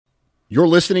You're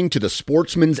listening to the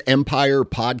Sportsman's Empire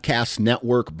Podcast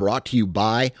Network, brought to you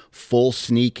by Full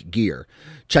Sneak Gear.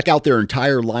 Check out their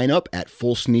entire lineup at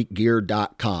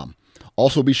fullsneakgear.com.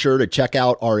 Also be sure to check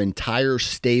out our entire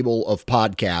stable of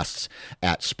podcasts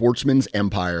at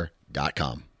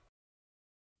sportsmansempire.com.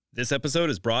 This episode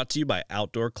is brought to you by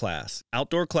Outdoor Class.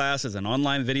 Outdoor Class is an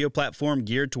online video platform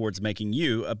geared towards making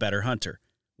you a better hunter.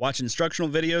 Watch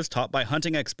instructional videos taught by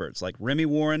hunting experts like Remy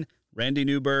Warren, Randy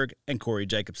Newberg, and Corey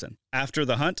Jacobson. After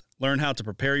the hunt, learn how to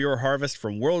prepare your harvest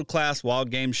from world-class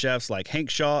wild game chefs like Hank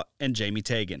Shaw and Jamie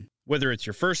Tagan. Whether it's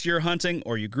your first year hunting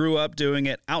or you grew up doing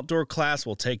it, Outdoor Class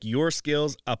will take your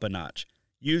skills up a notch.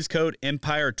 Use code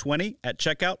EMPIRE20 at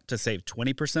checkout to save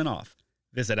 20% off.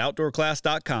 Visit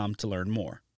OutdoorClass.com to learn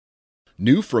more.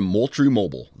 New from Moultrie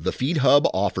Mobile, the Feed Hub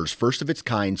offers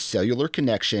first-of-its-kind cellular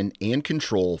connection and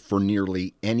control for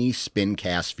nearly any spin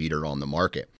cast feeder on the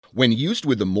market. When used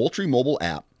with the Moultrie Mobile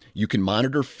app, you can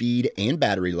monitor feed and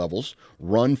battery levels,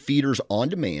 run feeders on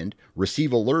demand,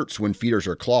 receive alerts when feeders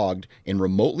are clogged, and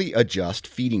remotely adjust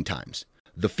feeding times.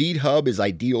 The Feed Hub is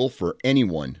ideal for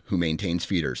anyone who maintains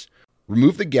feeders.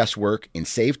 Remove the guesswork and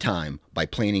save time by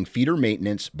planning feeder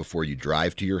maintenance before you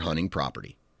drive to your hunting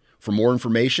property. For more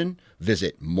information,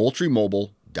 visit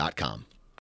MoultrieMobile.com.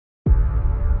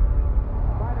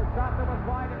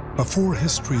 Before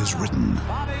history is written,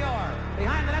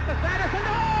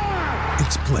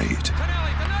 it's played.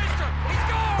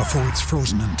 Before it's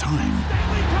frozen in time,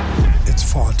 it's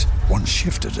fought one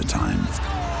shift at a time.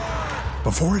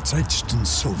 Before it's etched in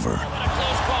silver,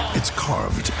 it's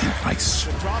carved in ice.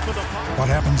 What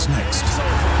happens next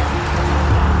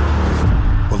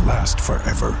will last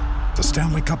forever. The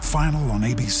Stanley Cup Final on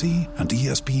ABC and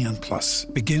ESPN Plus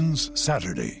begins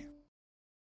Saturday.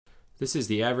 This is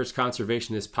the Average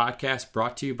Conservationist podcast,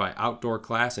 brought to you by Outdoor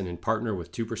Class and in partner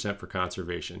with 2% for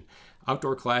Conservation.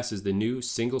 Outdoor Class is the new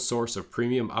single source of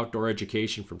premium outdoor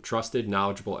education from trusted,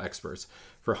 knowledgeable experts.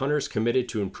 For hunters committed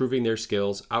to improving their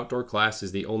skills, Outdoor Class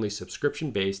is the only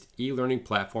subscription-based e-learning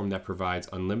platform that provides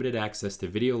unlimited access to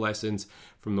video lessons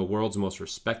from the world's most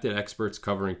respected experts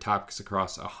covering topics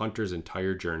across a hunter's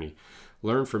entire journey.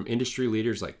 Learn from industry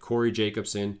leaders like Corey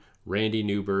Jacobson, Randy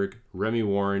Newberg, Remy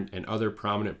Warren, and other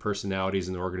prominent personalities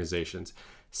in the organizations.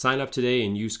 Sign up today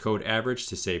and use code AVERAGE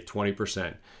to save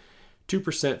 20%.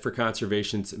 2% for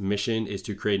Conservation's mission is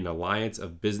to create an alliance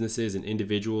of businesses and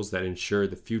individuals that ensure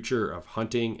the future of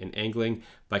hunting and angling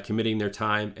by committing their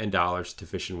time and dollars to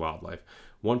fish and wildlife.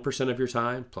 1% of your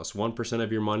time plus 1%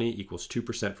 of your money equals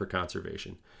 2% for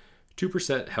conservation.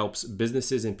 2% helps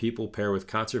businesses and people pair with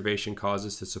conservation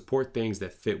causes to support things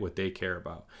that fit what they care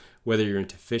about. Whether you're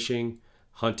into fishing,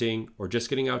 hunting, or just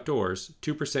getting outdoors,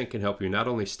 2% can help you not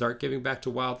only start giving back to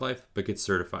wildlife, but get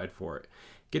certified for it.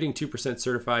 Getting 2%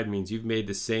 certified means you've made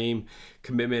the same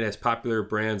commitment as popular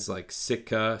brands like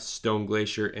Sitka, Stone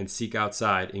Glacier, and Seek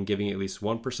Outside in giving at least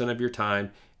 1% of your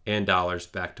time and dollars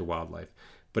back to wildlife.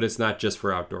 But it's not just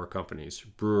for outdoor companies.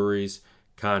 Breweries,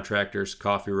 contractors,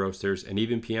 coffee roasters, and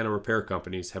even piano repair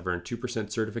companies have earned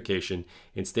 2% certification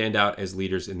and stand out as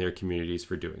leaders in their communities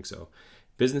for doing so.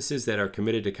 Businesses that are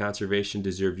committed to conservation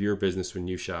deserve your business when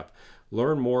you shop.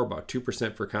 Learn more about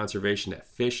 2% for Conservation at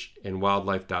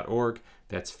fishandwildlife.org.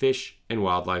 That's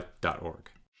fishandwildlife.org.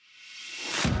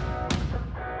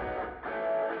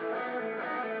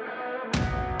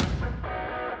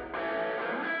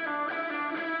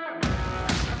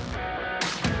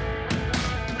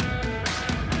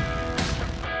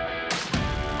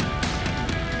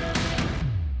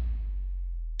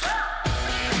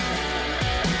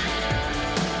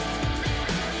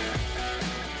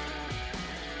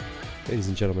 Ladies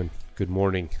and gentlemen, good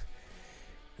morning.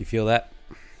 You feel that?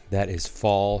 That is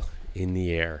fall in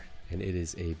the air, and it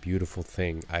is a beautiful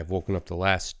thing. I've woken up the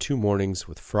last 2 mornings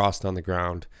with frost on the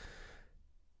ground.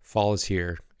 Fall is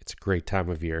here. It's a great time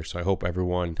of year, so I hope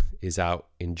everyone is out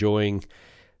enjoying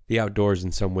the outdoors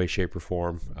in some way, shape, or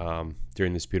form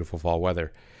during this beautiful fall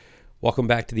weather. Welcome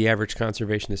back to the Average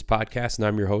Conservationist Podcast, and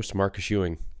I'm your host, Marcus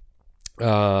Ewing.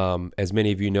 As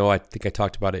many of you know, I think I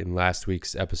talked about it in last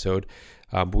week's episode,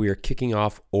 but we are kicking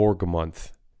off Org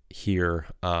Month here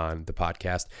on the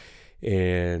podcast.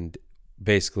 And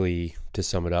basically, to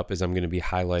sum it up, is I'm going to be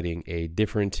highlighting a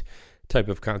different type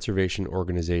of conservation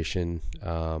organization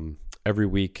every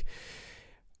week.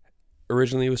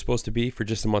 Originally, it was supposed to be for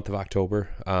just the month of October,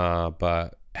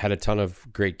 but had a ton of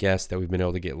great guests that we've been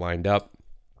able to get lined up.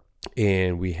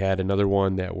 And we had another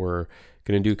one that we're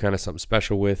going to do kind of something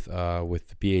special with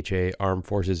the BHA Armed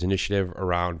Forces Initiative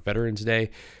around Veterans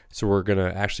Day. So we're going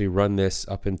to actually run this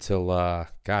up until,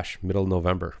 middle of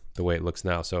November, the way it looks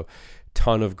now. So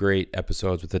ton of great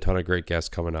episodes with a ton of great guests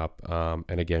coming up.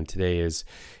 And again, today is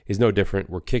no different.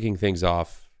 We're kicking things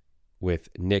off with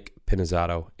Nick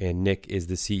Pinizzotto, and Nick is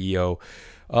the CEO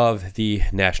of the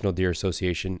National Deer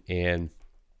Association. And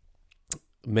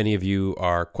many of you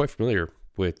are quite familiar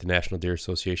with the National Deer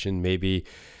Association, maybe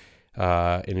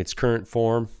in its current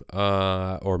form,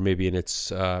 or maybe in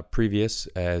its previous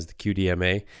as the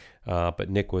QDMA. But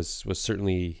Nick was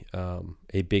certainly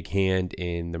a big hand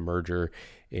in the merger,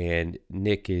 and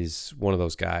Nick is one of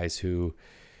those guys who,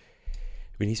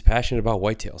 he's passionate about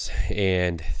whitetails,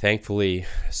 and thankfully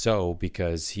so,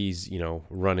 because he's,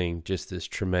 running just this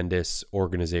tremendous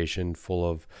organization full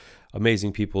of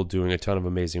amazing people doing a ton of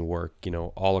amazing work,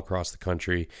 all across the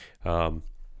country.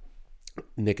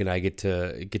 Nick and I get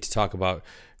to talk about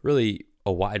really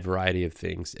a wide variety of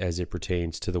things as it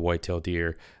pertains to the whitetail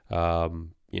deer, and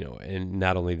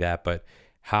not only that, but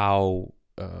how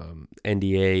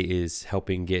NDA is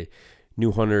helping get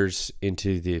new hunters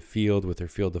into the field with their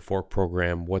Field to Fork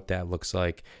program, what that looks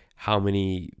like, how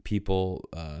many people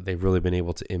they've really been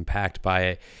able to impact by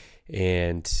it.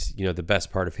 And, the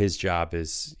best part of his job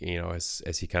is,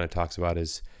 as he kind of talks about,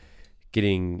 is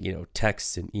getting,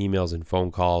 texts and emails and phone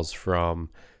calls from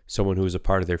someone who was a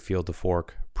part of their Field to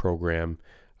Fork program.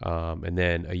 And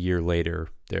then a year later,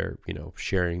 they're,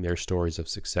 sharing their stories of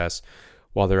success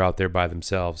while they're out there by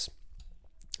themselves.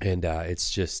 And it's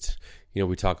just,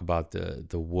 we talk about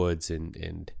the woods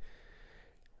and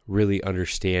really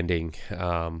understanding,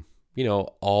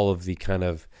 all of the kind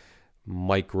of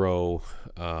micro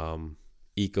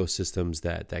ecosystems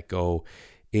that go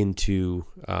into,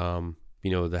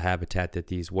 the habitat that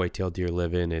these whitetail deer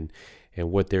live in,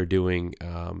 and what they're doing,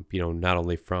 not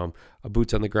only from a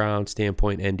boots on the ground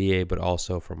standpoint, NDA, but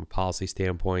also from a policy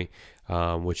standpoint,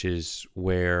 which is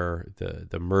where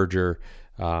the merger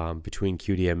between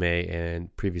QDMA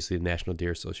and previously the National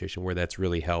Deer Association, where that's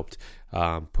really helped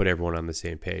put everyone on the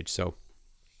same page. So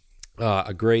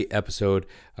a great episode.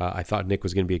 I thought Nick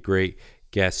was going to be a great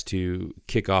guest to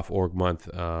kick off Org Month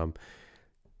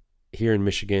here in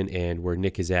Michigan, and where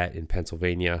Nick is at in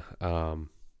Pennsylvania.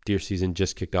 Deer season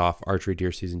just kicked off. Archery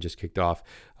deer season just kicked off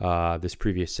this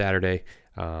previous Saturday.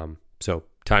 So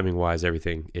timing wise,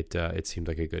 everything, it seemed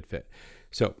like a good fit.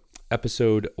 So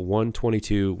episode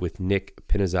 122 with Nick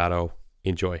Pinizzotto.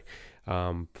 Enjoy.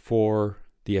 For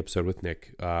the episode with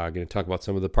Nick, I'm going to talk about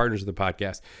some of the partners of the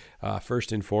podcast.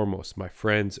 First and foremost, my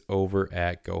friends over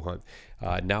at Go Hunt.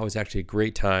 Now is actually a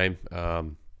great time.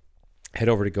 Head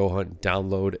over to Go Hunt,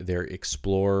 download their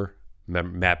Explorer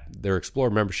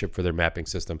membership for their mapping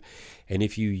system. And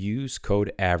if you use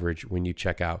code AVERAGE when you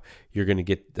check out, you're going to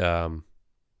get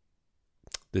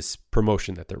this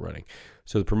promotion that they're running.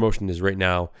 So the promotion is right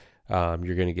now,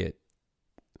 you're going to get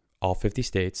all 50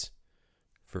 states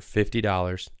for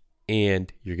 $50,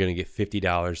 and you're going to get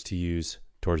 $50 to use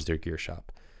towards their gear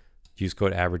shop. Use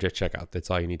code AVERAGE at checkout.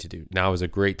 That's all you need to do. Now is a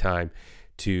great time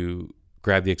to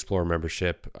grab the Explorer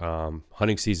membership.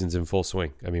 Hunting season's in full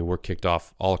swing. We're kicked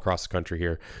off all across the country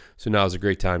here. So now is a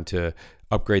great time to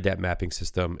upgrade that mapping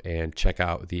system and check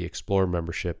out the Explorer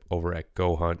membership over at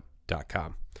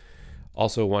gohunt.com.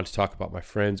 Also want to talk about my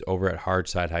friends over at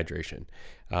Hardside Hydration.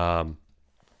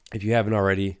 If you haven't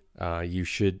already, you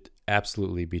should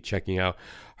absolutely be checking out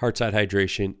Hardside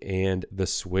Hydration and the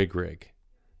Swig Rig.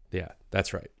 Yeah,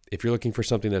 that's right. If you're looking for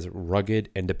something that's rugged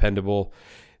and dependable,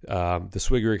 the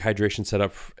Swig Rig hydration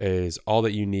setup is all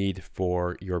that you need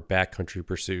for your backcountry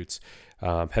pursuits.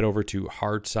 Head over to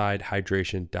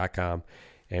hardsidehydration.com,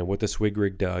 and what the Swig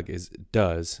Rig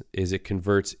does is it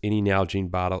converts any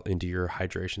Nalgene bottle into your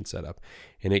hydration setup,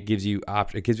 and it gives you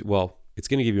it's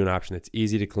going to give you an option that's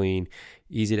easy to clean,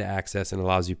 easy to access, and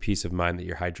allows you peace of mind that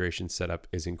your hydration setup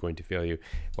isn't going to fail you.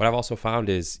 What I've also found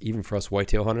is, even for us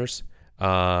whitetail hunters,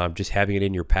 just having it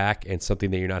in your pack and something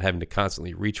that you're not having to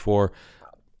constantly reach for,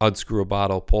 unscrew a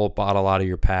bottle, pull a bottle out of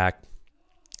your pack,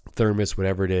 thermos,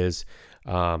 whatever it is,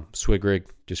 Swig Rig,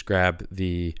 just grab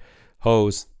the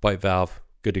hose, bite valve,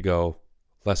 good to go,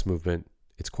 less movement,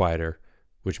 it's quieter,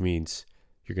 which means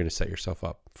you're going to set yourself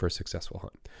up for a successful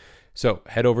hunt. So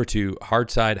head over to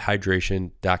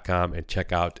hardsidehydration.com and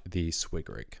check out the Swig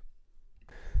Rig.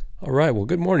 All right. Well,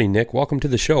 good morning, Nick. Welcome to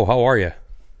the show. How are you?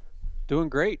 Doing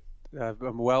great.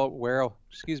 I'm well aware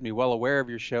of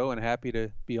your show and happy to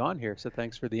be on here. So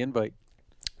thanks for the invite.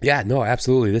 Yeah, no,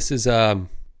 absolutely. This is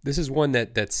one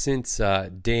that since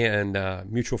Dan,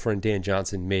 mutual friend Dan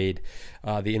Johnson, made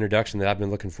the introduction, that I've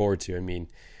been looking forward to.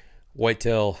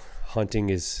 Whitetail hunting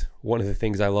is one of the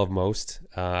things I love most.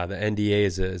 The NDA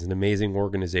is an amazing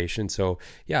organization. So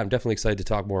yeah, I'm definitely excited to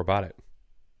talk more about it.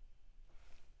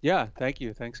 Yeah, thank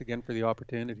you. Thanks again for the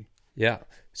opportunity. Yeah.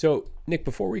 So, Nick,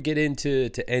 before we get into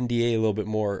NDA a little bit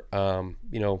more,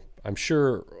 I'm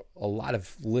sure a lot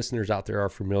of listeners out there are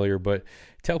familiar, but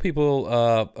tell people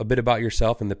a bit about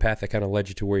yourself and the path that kind of led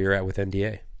you to where you're at with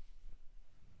NDA.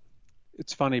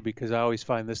 It's funny because I always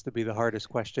find this to be the hardest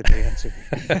question to answer.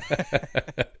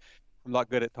 I'm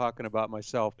not good at talking about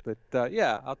myself, but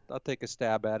I'll take a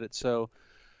stab at it. So,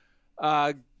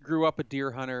 grew up a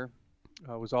deer hunter.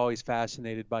 I was always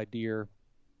fascinated by deer,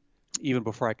 even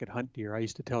before I could hunt deer. I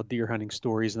used to tell deer hunting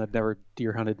stories, and I'd never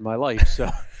deer hunted in my life.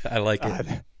 So, I like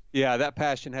it. That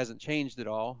passion hasn't changed at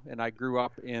all. And I grew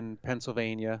up in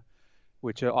Pennsylvania,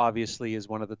 which obviously is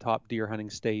one of the top deer hunting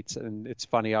states. And it's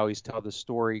funny, I always tell the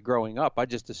story. Growing up, I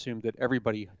just assumed that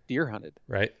everybody deer hunted.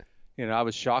 Right. I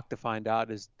was shocked to find out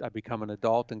as I become an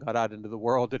adult and got out into the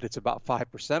world that it's about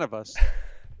 5% of us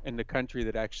in the country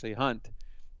that actually hunt.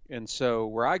 And so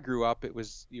where I grew up, it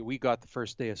was, we got the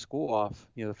first day of school off,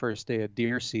 the first day of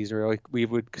deer season, or like we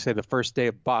would say the first day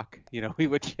of buck, we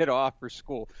would get off for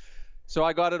school. So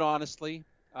I got it honestly.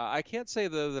 I can't say,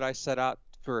 though, that I set out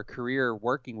for a career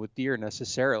working with deer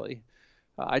necessarily.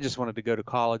 I just wanted to go to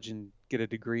college and get a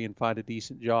degree and find a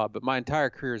decent job. But my entire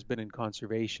career has been in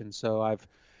conservation. So I've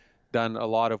done a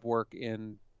lot of work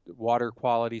in water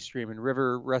quality, stream and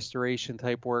river restoration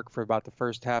type work for about the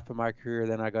first half of my career.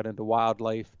 Then I got into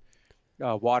wildlife,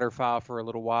 waterfowl for a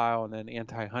little while, and then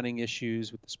anti-hunting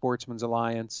issues with the Sportsman's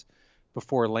Alliance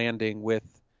before landing with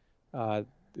the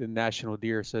National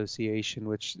Deer Association,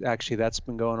 which actually that's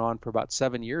been going on for about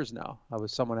 7 years now.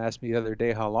 Someone asked me the other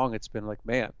day how long it's been. Like,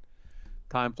 man,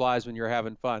 time flies when you're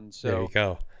having fun. So there you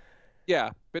go.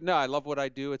 Yeah, but no, I love what I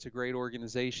do. It's a great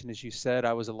organization. As you said,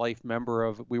 I was a life member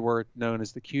of, we were known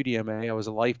as the QDMA. I was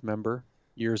a life member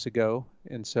years ago.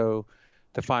 And so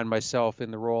to find myself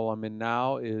in the role I'm in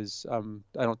now is, I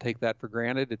don't take that for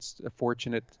granted. It's a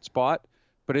fortunate spot,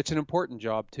 but it's an important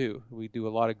job too. We do a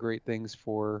lot of great things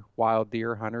for wild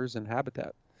deer hunters and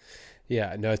habitat.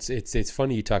 Yeah, no, it's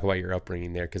funny you talk about your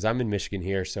upbringing there, because I'm in Michigan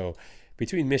here. So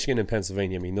between Michigan and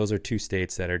Pennsylvania, I mean, those are two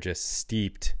states that are just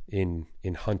steeped in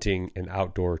hunting and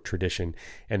outdoor tradition.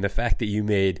 And the fact that you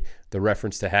made the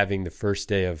reference to having the first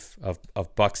day of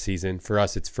buck season, for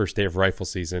us, it's first day of rifle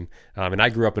season. And I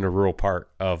grew up in a rural part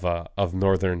of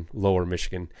northern lower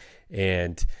Michigan.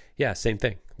 And yeah, same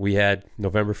thing. We had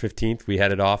November 15th. We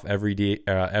had it off every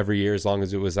year as long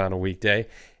as it was on a weekday.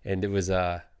 And it was,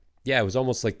 it was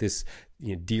almost like this,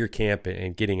 deer camp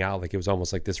and getting out. Like it was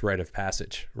almost like this rite of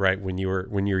passage, right? When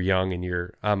you're young and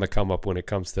you're on the come up when it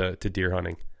comes to deer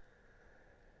hunting.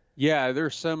 Yeah,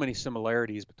 there's so many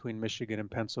similarities between Michigan and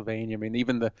Pennsylvania. I mean,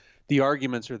 even the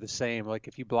arguments are the same. Like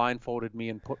if you blindfolded me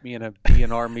and put me in a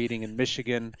DNR meeting in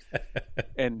Michigan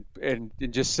and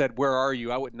just said, "Where are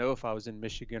you?" I wouldn't know if I was in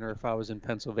Michigan or if I was in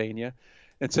Pennsylvania.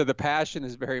 And so the passion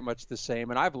is very much the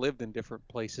same. And I've lived in different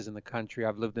places in the country.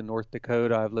 I've lived in North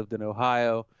Dakota. I've lived in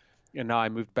Ohio. And now I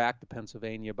moved back to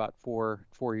Pennsylvania about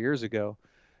four years ago.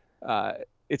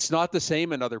 It's not the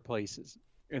same in other places.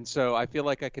 And so I feel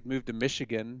like I could move to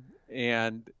Michigan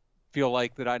and feel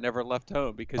like that I never left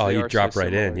home because they you are drop so right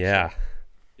similar. in. Yeah. So,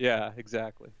 yeah,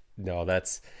 exactly. No,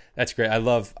 that's great. I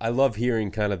love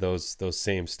hearing kind of those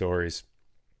same stories.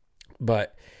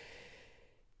 But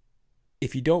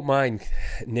if you don't mind,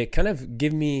 Nick, kind of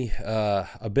give me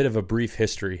a bit of a brief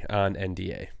history on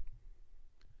NDA.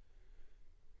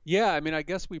 Yeah, I mean, I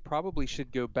guess we probably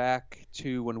should go back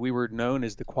to when we were known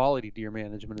as the Quality Deer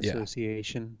Management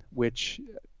Association, which,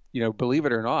 believe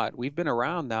it or not, we've been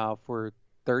around now for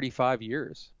 35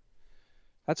 years.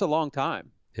 That's a long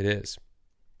time. It is.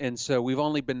 And so we've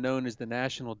only been known as the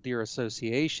National Deer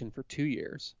Association for 2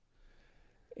 years.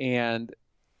 And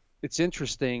it's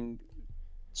interesting,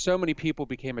 so many people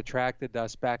became attracted to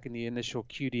us back in the initial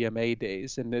QDMA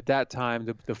days. And at that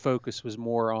time, the focus was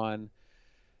more on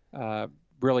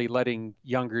really letting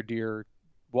younger deer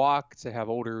walk, to have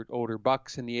older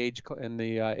bucks in the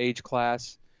age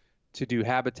class, to do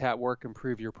habitat work,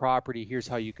 improve your property. Here's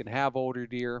how you can have older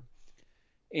deer.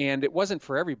 And it wasn't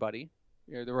for everybody.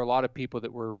 There were a lot of people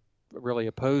that were really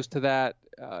opposed to that.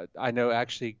 I know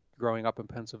actually growing up in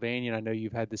Pennsylvania, and I know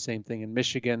you've had the same thing in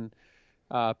Michigan,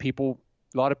 a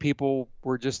lot of people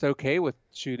were just okay with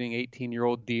shooting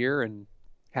 18-year-old deer and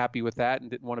happy with that and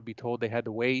didn't want to be told they had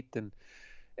to wait.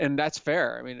 And that's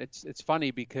fair. I mean, it's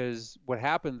funny because what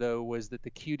happened, though, was that the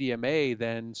QDMA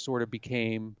then sort of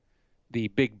became the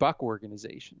big buck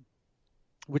organization,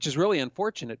 which is really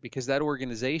unfortunate because that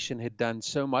organization had done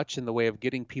so much in the way of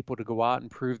getting people to go out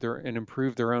and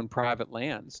improve their own private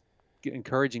lands,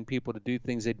 encouraging people to do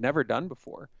things they'd never done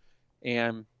before.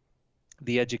 And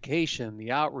the education,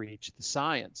 the outreach, the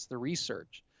science, the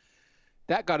research,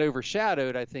 that got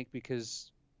overshadowed, I think,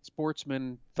 because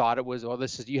Sportsmen thought it was,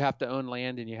 you have to own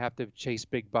land and you have to chase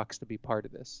big bucks to be part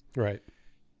of this. Right.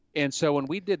 And so when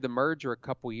we did the merger a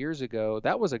couple years ago,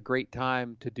 that was a great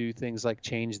time to do things like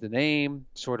change the name,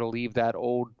 sort of leave that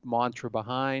old mantra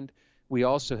behind. We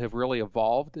also have really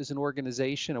evolved as an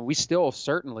organization, and we still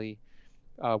certainly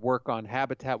work on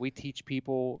habitat. We teach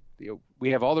people, we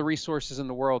have all the resources in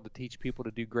the world to teach people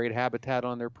to do great habitat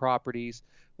on their properties,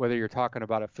 whether you're talking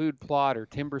about a food plot or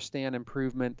timber stand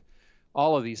improvement,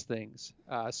 all of these things.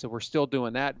 So we're still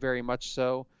doing that very much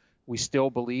so. We still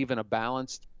believe in a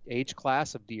balanced age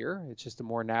class of deer. It's just a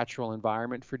more natural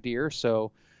environment for deer.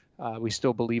 So we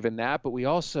still believe in that. But we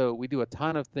do a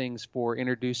ton of things for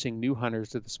introducing new hunters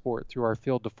to the sport through our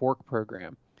Field to Fork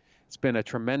program. It's been a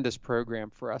tremendous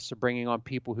program for us. So bringing on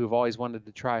people who've always wanted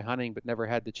to try hunting but never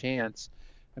had the chance.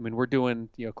 I mean, we're doing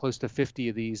close to 50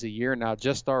 of these a year now,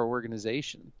 just our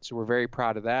organization. So we're very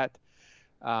proud of that.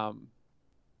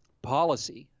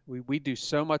 Policy. We do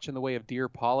so much in the way of deer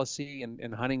policy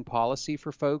and hunting policy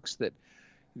for folks that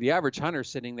the average hunter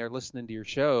sitting there listening to your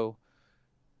show,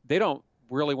 they don't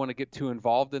really want to get too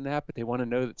involved in that, but they want to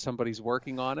know that somebody's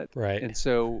working on it. Right. And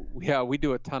so, we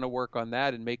do a ton of work on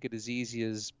that and make it as easy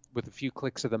as with a few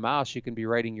clicks of the mouse, you can be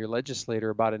writing your legislator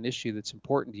about an issue that's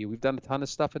important to you. We've done a ton of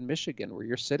stuff in Michigan where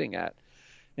you're sitting at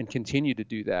and continue to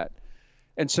do that.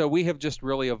 And so we have just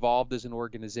really evolved as an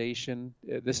organization.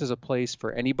 This is a place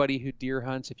for anybody who deer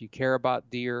hunts. If you care about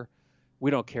deer,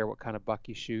 we don't care what kind of buck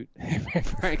you shoot,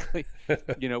 frankly.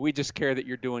 We just care that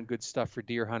you're doing good stuff for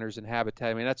deer hunters and habitat.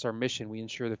 I mean, that's our mission. We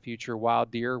ensure the future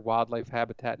wild deer, wildlife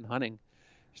habitat, and hunting.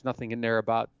 There's nothing in there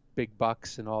about big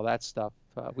bucks and all that stuff.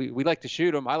 We like to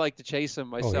shoot them. I like to chase them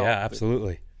myself. Oh, yeah,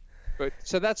 absolutely. But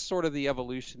so that's sort of the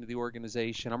evolution of the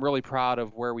organization. I'm really proud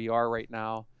of where we are right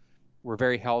now. We're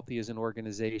very healthy as an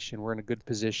organization. We're in a good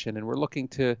position, and we're looking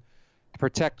to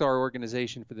protect our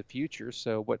organization for the future.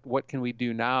 So what can we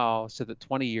do now so that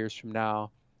 20 years from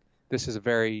now, this is a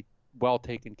very well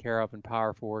taken care of and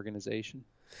powerful organization?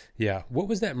 Yeah. What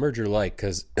was that merger like?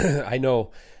 Because I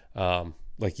know,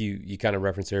 like you kind of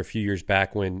referenced there a few years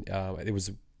back when it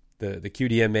was the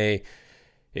QDMA,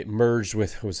 it merged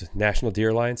with, was it National Deer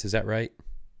Alliance? Is that right?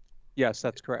 Yes,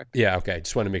 that's correct. Yeah. Okay. I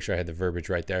just want to make sure I had the verbiage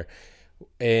right there.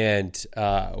 And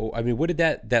I mean, what did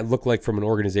that look like from an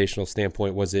organizational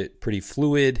standpoint? Was it pretty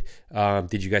fluid?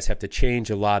 Did you guys have to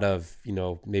change a lot of,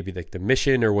 maybe like the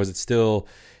mission, or was it still,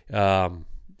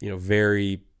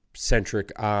 very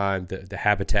centric on the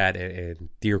habitat and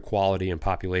deer quality and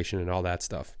population and all that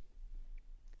stuff?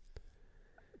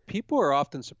 People are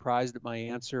often surprised at my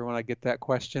answer when I get that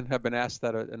question. I've been asked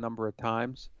that a number of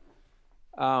times.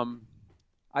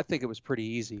 I think it was pretty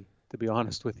easy, to be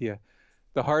honest with you.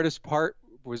 The hardest part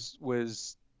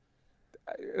was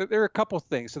there are a couple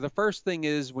things. So the first thing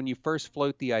is when you first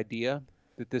float the idea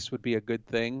that this would be a good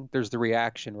thing, there's the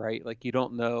reaction, right? Like you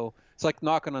don't know. It's like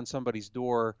knocking on somebody's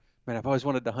door. Man, I've always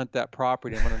wanted to hunt that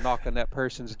property. I'm going to knock on that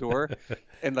person's door,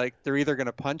 and like they're either going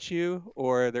to punch you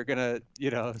or they're going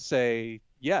to, say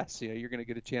yes. You're going to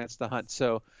get a chance to hunt.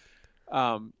 So,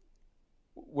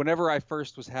 whenever I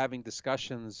first was having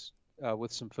discussions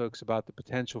with some folks about the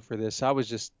potential for this,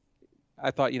 I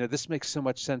thought, this makes so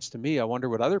much sense to me. I wonder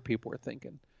what other people are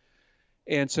thinking.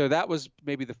 And so that was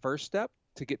maybe the first step,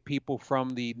 to get people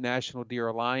from the National Deer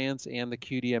Alliance and the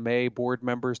QDMA board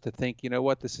members to think,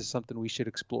 this is something we should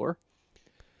explore.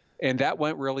 And that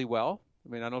went really well.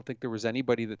 I mean, I don't think there was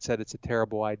anybody that said it's a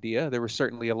terrible idea. There were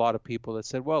certainly a lot of people that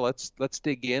said, well, let's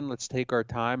dig in, let's take our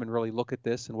time and really look at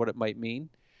this and what it might mean.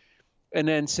 And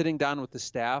then sitting down with the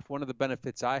staff, one of the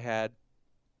benefits I had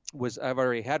was I've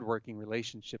already had working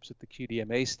relationships with the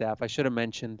QDMA staff. I should have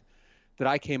mentioned that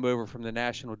I came over from the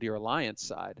National Deer Alliance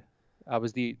side. I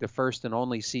was the first and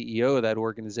only CEO of that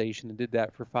organization and did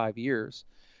that for 5 years.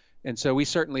 And so we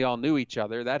certainly all knew each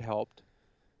other. That helped.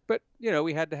 But,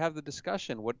 we had to have the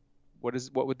discussion. What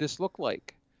would this look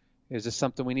like? Is this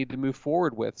something we need to move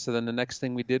forward with? So then the next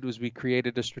thing we did was we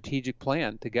created a strategic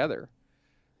plan together.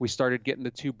 We started getting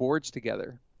the two boards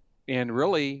together. And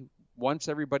really, once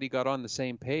everybody got on the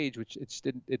same page, which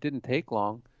it didn't take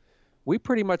long, we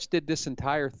pretty much did this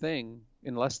entire thing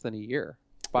in less than a year.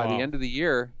 By the end of the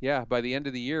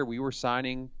year, we were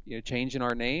signing, changing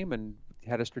our name and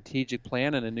had a strategic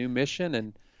plan and a new mission.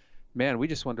 And man, we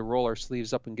just wanted to roll our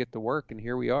sleeves up and get to work. And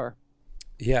here we are.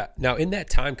 Yeah. Now, in that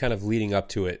time kind of leading up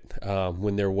to it,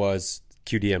 when there was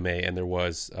QDMA and there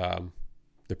was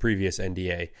the previous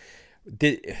NDA,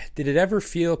 did it ever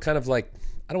feel kind of like,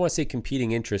 I don't want to say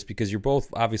competing interests, because you're both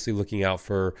obviously looking out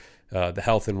for the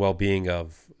health and well-being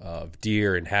of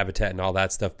deer and habitat and all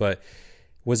that stuff, but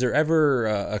Was there ever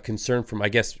a concern from, I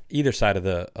guess, either side of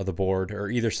the board or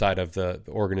either side of the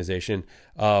organization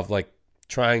of like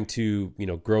trying to, you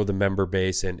know, grow the member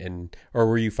base or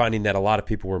were you finding that a lot of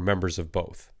people were members of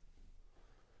both?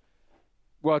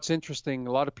 Well, it's interesting.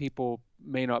 A lot of people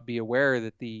may not be aware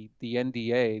that the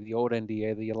NDA, the old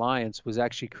NDA, the Alliance, was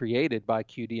actually created by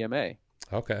QDMA.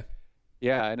 Okay.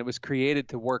 Yeah, and it was created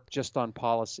to work just on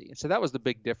policy. And so that was the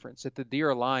big difference. At the Deere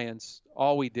Alliance,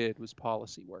 all we did was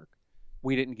policy work.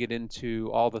 We didn't get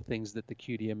into all the things that the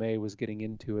QDMA was getting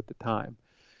into at the time.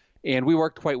 And we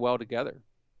worked quite well together.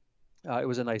 It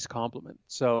was a nice compliment.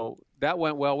 So that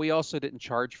went well. We also didn't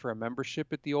charge for a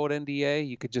membership at the old NDA.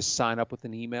 You could just sign up with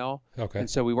an email. Okay. And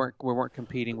so we weren't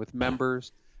competing with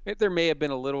members. There may have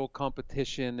been a little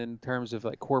competition in terms of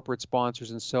like corporate sponsors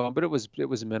and so on, but it was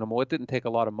minimal. It didn't take a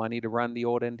lot of money to run the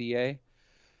old NDA.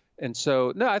 And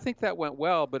so, no, I think that went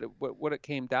well. But what it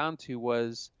came down to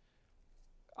was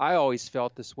I always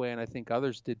felt this way, and I think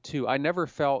others did too. I never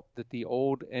felt that the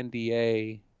old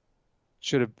NDA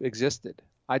should have existed.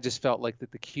 I just felt like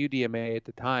that the QDMA at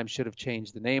the time should have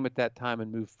changed the name at that time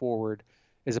and moved forward,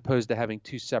 as opposed to having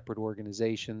two separate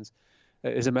organizations.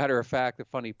 As a matter of fact, the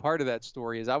funny part of that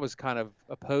story is I was kind of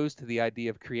opposed to the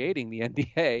idea of creating the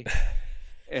NDA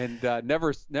and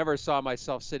never saw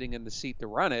myself sitting in the seat to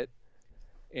run it.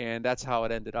 And that's how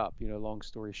it ended up, you know, long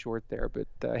story short there.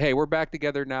 But hey, we're back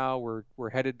together now. We're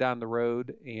headed down the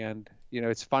road. And, you know,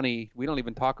 it's funny. We don't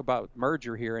even talk about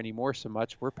merger here anymore so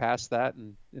much. We're past that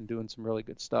and doing some really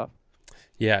good stuff.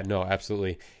 Yeah, no,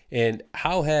 absolutely. And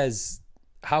how has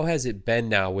it been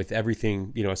now with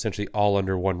everything, you know, essentially all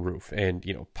under one roof and,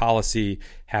 you know, policy,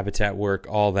 habitat work,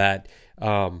 all that,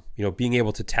 you know, being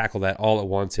able to tackle that all at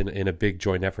once in a big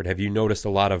joint effort? Have you noticed a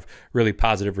lot of really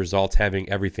positive results having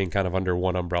everything kind of under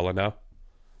one umbrella now?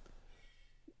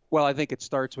 Well, I think it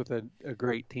starts with a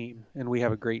great team, and we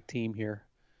have a great team here.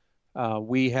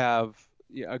 We have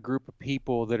a group of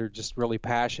people that are just really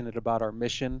passionate about our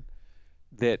mission,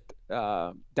 that's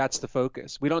the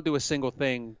focus. We don't do a single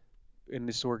thing in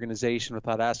this organization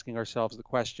without asking ourselves the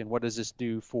question, what does this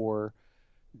do for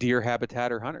deer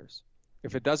habitat or hunters?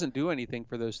 If it doesn't do anything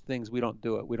for those things, we don't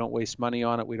do it. We don't waste money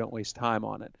on it. We don't waste time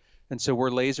on it. And so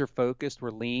we're laser focused. We're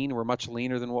lean. We're much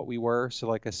leaner than what we were. So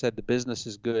like I said, the business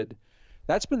is good.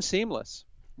 That's been seamless.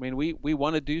 I mean, we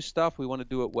want to do stuff. We want to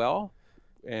do it well.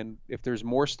 And if there's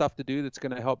more stuff to do that's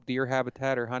going to help deer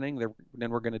habitat or hunting, then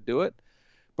we're going to do it.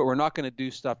 But we're not going to do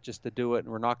stuff just to do it. And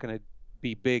we're not going to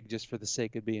be big just for the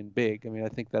sake of being big. I mean, I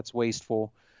think that's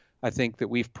wasteful. I think that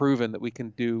we've proven that we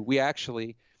can do. We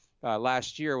actually,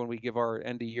 last year when we give our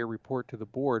end of year report to the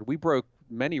board, we broke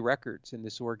many records in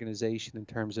this organization in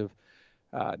terms of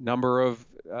number of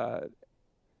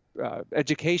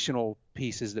educational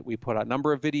pieces that we put out,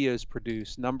 number of videos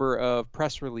produced, number of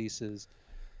press releases,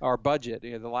 our budget.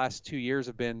 You know, the last 2 years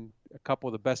have been a couple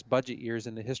of the best budget years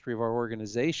in the history of our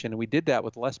organization, and we did that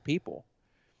with less people.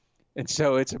 And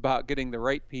so it's about getting the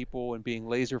right people and being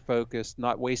laser focused,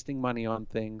 not wasting money on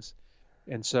things.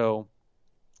 And so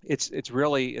it's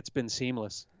been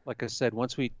seamless. Like I said,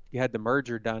 once we had the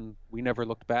merger done, we never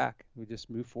looked back. We just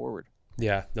moved forward.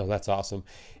 Yeah, no, that's awesome.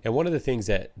 And one of the things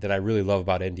that I really love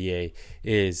about NDA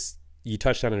is, you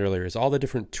touched on it earlier, is all the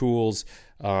different tools,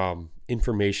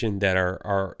 information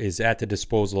that is at the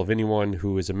disposal of anyone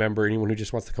who is a member, anyone who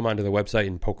just wants to come onto the website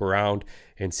and poke around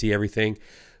and see everything.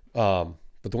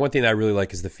 But the one thing that I really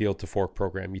like is the Field to Fork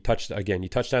program. You touched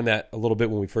on that a little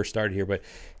bit when we first started here, but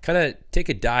kind of take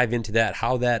a dive into that,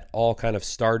 how that all kind of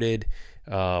started,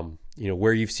 you know,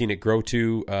 where you've seen it grow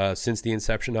to since the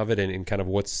inception of it, and kind of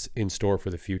what's in store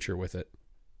for the future with it.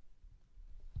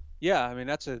 Yeah, I mean,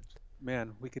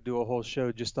 we could do a whole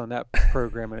show just on that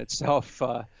program in itself.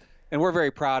 And we're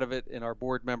very proud of it, and our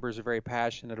board members are very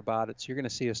passionate about it. So you're going to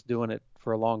see us doing it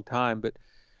for a long time. But,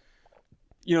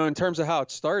 you know, in terms of how it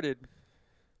started,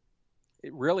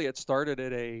 it started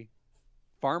at a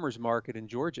farmer's market in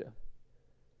Georgia.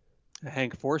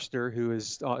 Hank Forster, who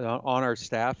is on our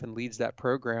staff and leads that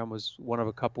program, was one of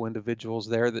a couple individuals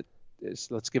there that is,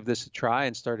 let's give this a try,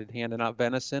 and started handing out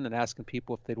venison and asking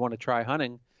people if they'd want to try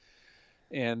hunting.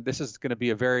 And this is going to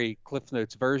be a very Cliff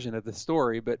Notes version of the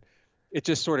story, but it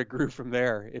just sort of grew from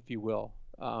there, if you will.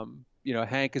 You know,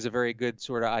 Hank is a very good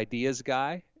sort of ideas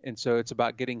guy, and so it's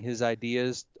about getting his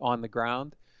ideas on the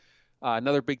ground.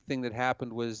 Another big thing that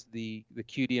happened was the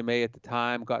QDMA at the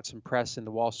time got some press in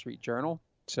the Wall Street Journal.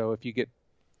 So if you get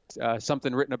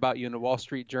something written about you in the Wall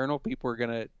Street Journal, people are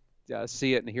going to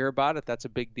see it and hear about it. That's a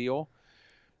big deal.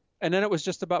 And then it was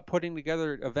just about putting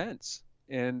together events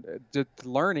and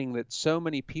learning that so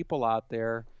many people out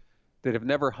there that have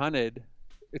never hunted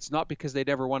it's not because they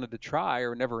never wanted to try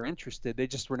or never interested. They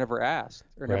just were never asked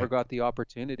or never got the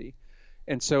opportunity.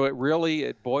 And so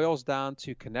it boils down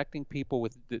to connecting people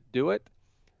with that do it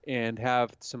and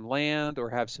have some land or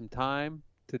have some time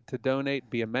to donate,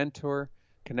 be a mentor,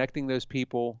 connecting those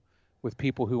people with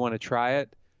people who want to try it,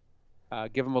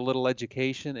 give them a little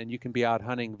education, and you can be out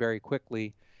hunting very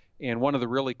quickly. And one of the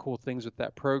really cool things with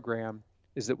that program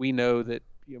is that we know that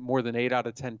more than 8 out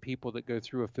of 10 people that go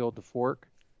through a Field to Fork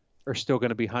are still going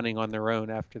to be hunting on their own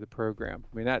after the program.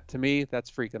 I mean, that to me,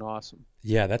 that's freaking awesome.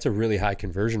 Yeah, that's a really high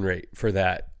conversion rate for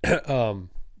that. And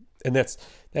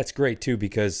that's great too,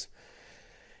 because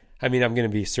I mean, I'm going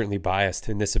to be certainly biased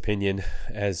in this opinion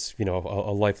as, a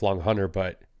lifelong hunter,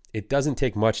 but it doesn't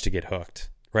take much to get hooked,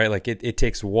 right? Like it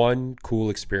takes one cool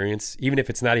experience, even if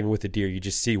it's not even with a deer, you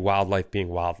just see wildlife being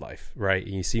wildlife, right?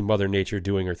 And you see Mother Nature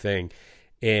doing her thing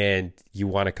and you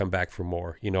want to come back for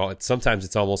more. Sometimes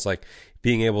it's almost like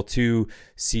being able to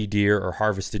see deer or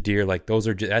harvest a deer, like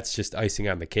that's just icing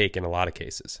on the cake in a lot of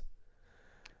cases.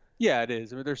 Yeah, it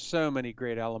is. I mean, there's so many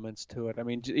great elements to it. I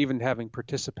mean, even having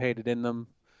participated in them,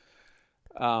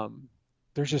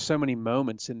 there's just so many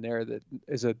moments in there that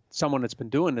as someone that's been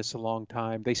doing this a long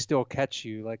time, they still catch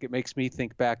you. Like, it makes me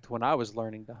think back to when I was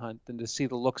learning to hunt and to see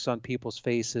the looks on people's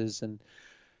faces. And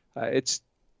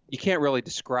you can't really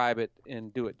describe it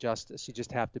and do it justice. You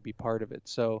just have to be part of it.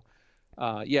 So,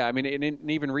 yeah, I mean,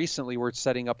 and even recently we're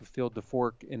setting up a Field to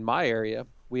Fork in my area.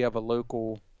 We have a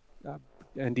local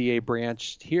NDA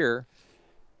branch here.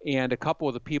 And a couple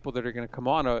of the people that are going to come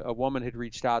on, a woman had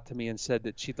reached out to me and said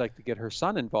that she'd like to get her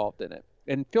son involved in it.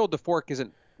 And Field to Fork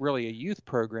isn't really a youth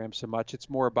program so much. It's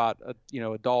more about,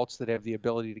 adults that have the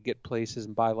ability to get places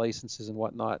and buy licenses and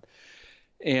whatnot.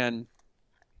 And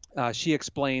she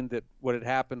explained that what had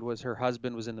happened was her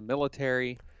husband was in the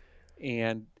military,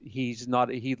 and he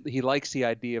likes the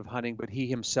idea of hunting, but he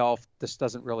himself just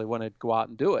doesn't really want to go out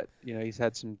and do it. He's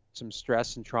had some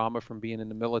stress and trauma from being in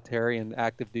the military and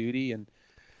active duty,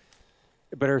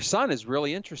 but her son is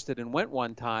really interested and went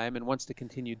one time and wants to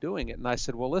continue doing it. And I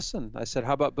said, well, listen,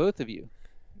 how about both of you?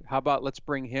 How about let's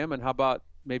bring him, and how about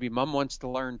maybe Mom wants to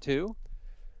learn too?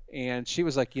 And she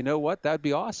was like, you know what? That'd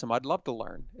be awesome. I'd love to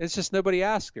learn. It's just nobody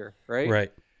asked her, right?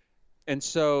 Right. And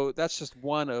so that's just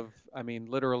one of, I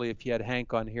mean, literally, if you had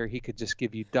Hank on here, he could just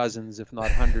give you dozens, if not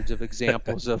hundreds of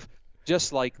examples of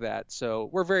just like that. So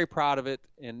we're very proud of it.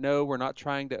 And no, we're not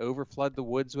trying to overflood the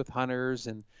woods with hunters.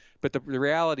 But the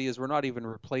reality is we're not even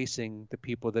replacing the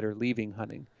people that are leaving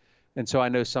hunting. And so I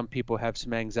know some people have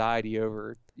some anxiety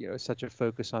over, such a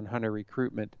focus on hunter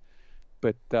recruitment.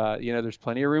 But, there's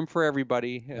plenty of room for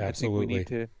everybody. And Absolutely. I think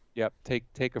we need to,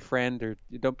 take a friend, or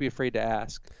don't be afraid to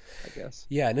ask, I guess.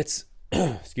 Yeah. And it's,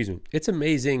 excuse me, it's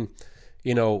amazing,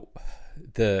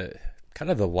 the kind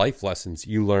of the life lessons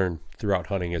you learn throughout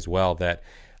hunting as well, that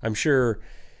I'm sure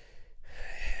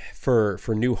for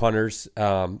new hunters,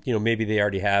 maybe they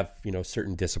already have,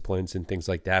 certain disciplines and things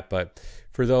like that. But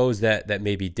for those that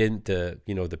maybe didn't,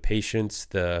 the patience,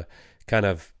 the kind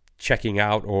of checking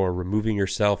out or removing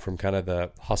yourself from kind of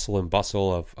the hustle and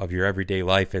bustle of your everyday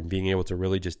life and being able to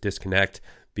really just disconnect,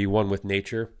 be one with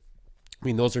nature. I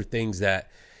mean, those are things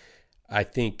that I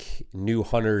think new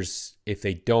hunters, if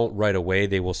they don't right away,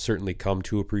 they will certainly come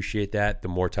to appreciate that the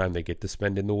more time they get to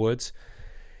spend in the woods.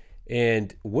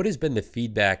 And what has been the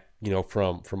feedback,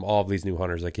 from all of these new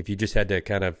hunters? Like, if you just had to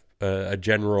kind of a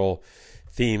general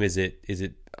theme, is it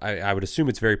I would assume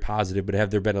it's very positive, but have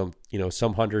there been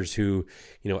some hunters who,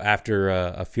 after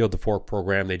a Field to Fork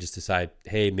program, they just decide,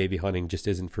 hey, maybe hunting just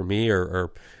isn't for me,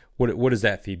 or what does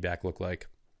that feedback look like?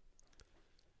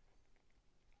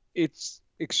 It's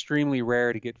extremely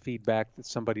rare to get feedback that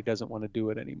somebody doesn't want to do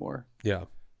it anymore. Yeah.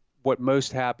 What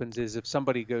most happens is if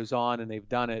somebody goes on and they've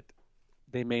done it,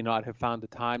 they may not have found the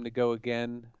time to go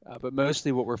again. But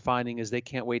mostly what we're finding is they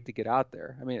can't wait to get out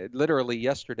there. I mean, literally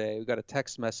yesterday, we got a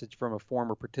text message from a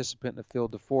former participant in the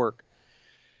Field to Fork,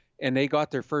 and they got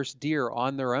their first deer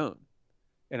on their own.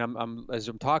 And as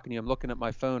I'm talking to you, I'm looking at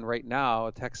my phone right now,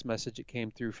 a text message that came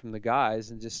through from the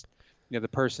guys, and just, the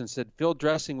person said, field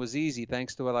dressing was easy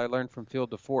thanks to what I learned from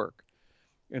Field to Fork.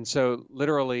 And so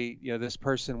literally, this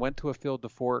person went to a Field to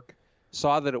Fork,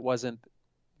 saw that it wasn't,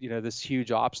 this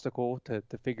huge obstacle to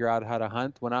figure out how to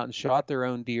hunt, went out and shot their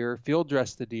own deer, field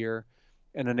dressed the deer,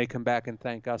 and then they come back and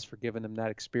thank us for giving them that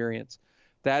experience.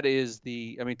 That is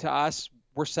to us,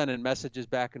 we're sending messages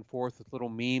back and forth with little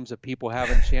memes of people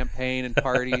having champagne and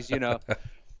parties,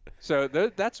 So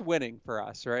that's winning for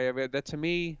us, right? I mean, that to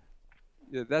me,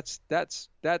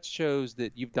 that shows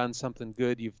that you've done something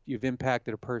good. You've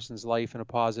impacted a person's life in a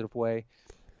positive way.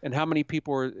 And how many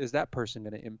people is that person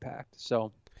going to impact?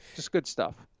 So just good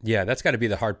stuff. Yeah, that's got to be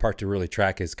the hard part to really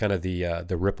track, is kind of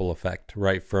the ripple effect,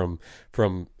 right? From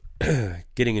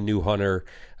getting a new hunter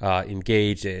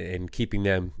engaged and keeping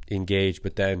them engaged,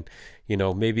 but then,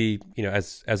 maybe,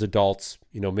 as adults,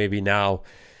 maybe now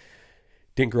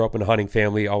didn't grow up in a hunting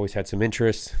family, always had some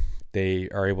interest. They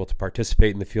are able to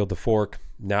participate in the Field to Fork.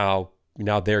 Now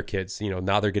their kids,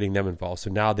 now they're getting them involved. So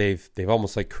now they've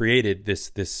almost like created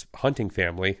this hunting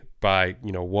family by,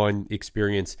 one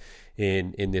experience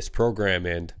in this program.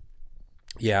 And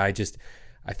yeah, I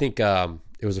think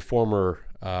it was a former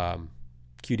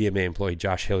QDMA employee,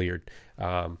 Josh Hilliard,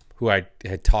 who I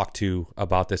had talked to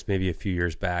about this maybe a few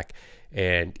years back.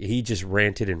 And he just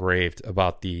ranted and raved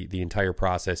about the entire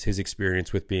process, his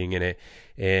experience with being in it.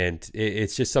 And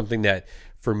it's just something that,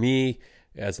 for me,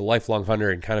 as a lifelong hunter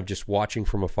and kind of just watching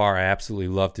from afar, I absolutely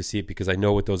love to see it, because I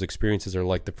know what those experiences are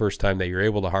like the first time that you're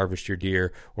able to harvest your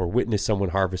deer or witness someone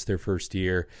harvest their first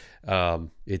deer.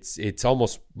 It's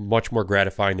almost much more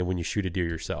gratifying than when you shoot a deer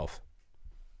yourself.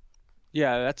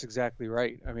 Yeah, that's exactly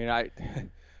right. I mean,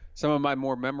 some of my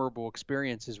more memorable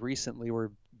experiences recently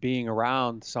were being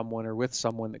around someone or with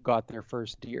someone that got their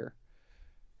first deer.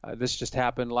 This just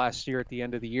happened last year at the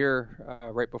end of the year,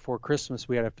 right before Christmas.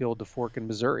 We had a Field to Fork in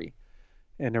Missouri,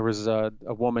 and there was a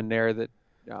woman there that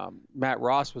Matt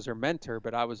Ross was her mentor,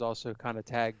 but I was also kind of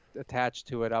attached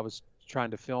to it. I was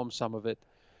trying to film some of it,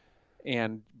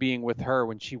 and being with her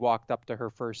when she walked up to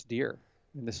her first deer.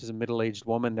 And this is a middle-aged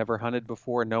woman, never hunted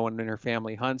before. No one in her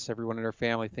family hunts. Everyone in her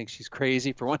family thinks she's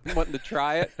crazy for wanting to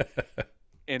try it.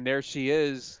 And there she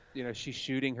is, she's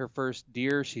shooting her first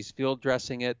deer. She's field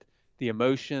dressing it. The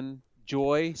emotion,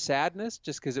 joy, sadness,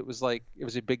 just because it was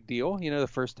a big deal. The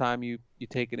first time you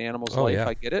take an animal's life. Yeah.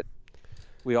 I get it.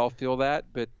 We all feel that.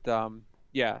 But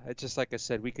yeah, it's just like I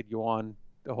said, we could go on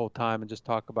the whole time and just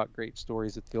talk about great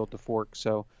stories at Field to Fork.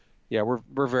 So yeah,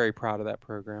 we're very proud of that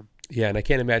program. Yeah, and I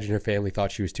can't imagine her family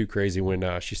thought she was too crazy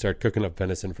when she started cooking up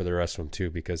venison for the rest of them too,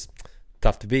 because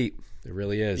tough to beat. It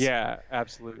really is. Yeah,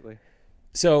 absolutely.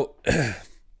 So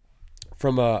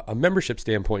from a membership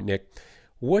standpoint, Nick,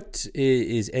 what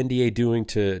is NDA doing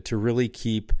to really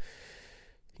keep,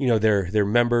 their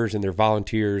members and their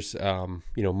volunteers,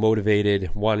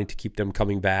 motivated, wanting to keep them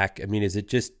coming back? I mean, is it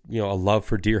just, a love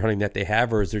for deer hunting that they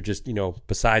have, or is there just,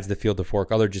 besides the Field to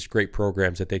Fork, other just great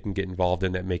programs that they can get involved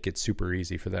in that make it super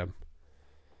easy for them?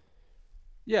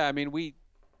 Yeah, I mean,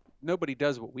 nobody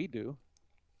does what we do,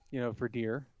 for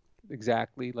deer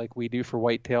exactly like we do for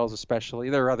whitetails, especially.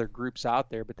 There are other groups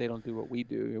out there, but they don't do what we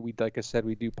do. Like I said,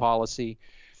 we do policy.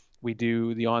 We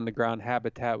do the on-the-ground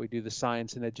habitat. We do the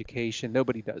science and education.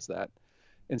 Nobody does that.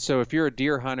 And so if you're a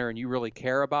deer hunter and you really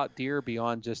care about deer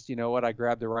beyond just, I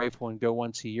grab the rifle and go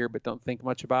once a year but don't think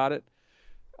much about it,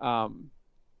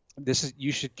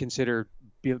 you should consider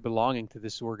belonging to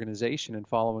this organization and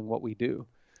following what we do.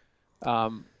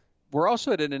 We're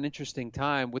also at an interesting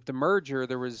time. With the merger,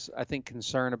 there was, I think,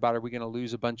 concern about, are we going to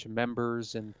lose a bunch of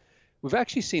members? And we've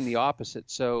actually seen the opposite.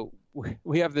 So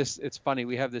we have this, it's funny,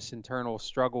 we have this internal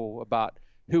struggle about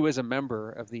who is a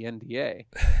member of the NDA.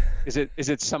 Is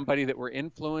it somebody that we're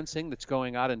influencing that's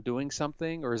going out and doing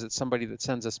something, or is it somebody that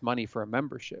sends us money for a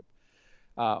membership?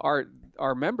 Our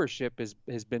membership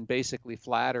has been basically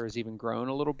flat, or has even grown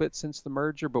a little bit since the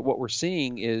merger. But what we're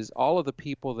seeing is all of the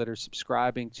people that are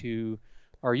subscribing to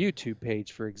our YouTube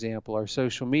page, for example, our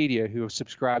social media, who have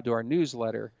subscribed to our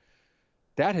newsletter,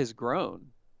 that has grown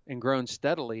and grown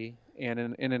steadily and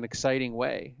in an exciting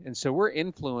way. And so we're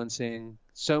influencing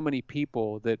so many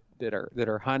people that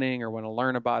are hunting or want to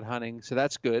learn about hunting. So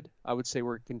that's good. I would say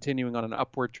we're continuing on an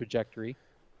upward trajectory.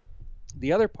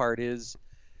 The other part is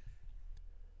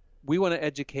we want to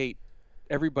educate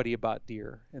everybody about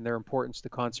deer and their importance to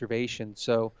conservation.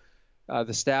 So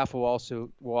the staff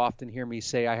will often hear me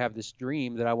say, I have this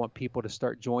dream that I want people to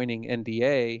start joining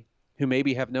NDA who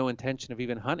maybe have no intention of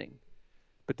even hunting,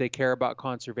 but they care about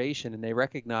conservation, and they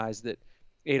recognize that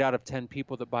 8 out of 10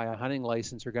 people that buy a hunting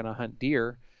license are going to hunt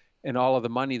deer, and all of the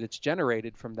money that's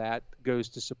generated from that goes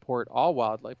to support all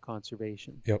wildlife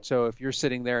conservation. Yep. So if you're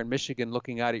sitting there in Michigan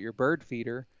looking out at your bird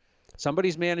feeder,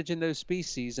 somebody's managing those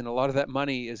species, and a lot of that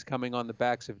money is coming on the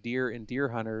backs of deer and deer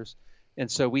hunters. And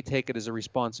so we take it as a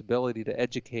responsibility to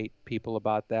educate people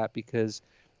about that, because,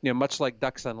 much like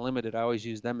Ducks Unlimited, I always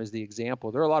use them as the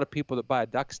example. There are a lot of people that buy a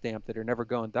duck stamp that are never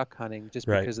going duck hunting just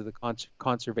right. because of the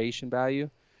conservation value.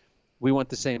 We want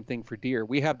the same thing for deer.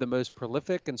 We have the most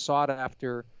prolific and sought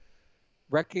after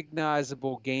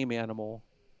recognizable game animal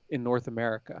in North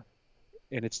America,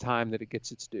 and it's time that it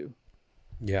gets its due.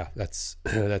 Yeah, that's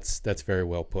very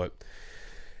well put.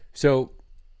 So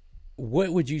what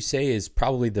would you say is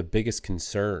probably the biggest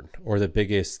concern or the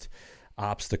biggest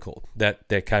obstacle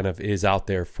that kind of is out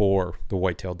there for the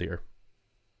white-tailed deer?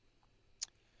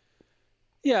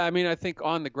 Yeah, I mean, I think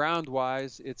on the ground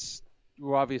wise,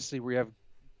 we have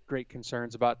great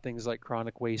concerns about things like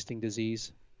chronic wasting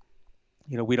disease.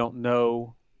 We don't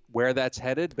know where that's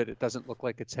headed, but it doesn't look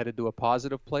like it's headed to a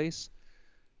positive place.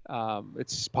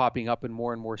 It's popping up in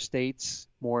more and more states,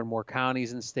 more and more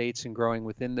counties and states, and growing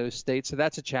within those states. So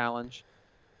that's a challenge.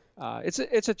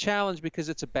 It's a challenge because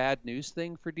it's a bad news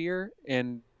thing for deer,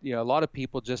 and a lot of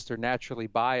people just are naturally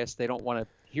biased. They don't want to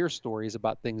hear stories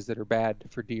about things that are bad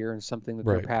for deer and something that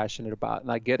they're passionate about,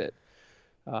 and I get it.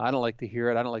 I don't like to hear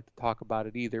it. I don't like to talk about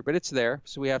it either, but it's there,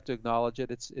 so we have to acknowledge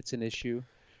it. It's an issue.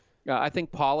 I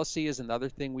think policy is another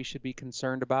thing we should be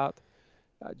concerned about.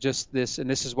 This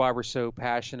is why we're so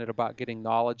passionate about getting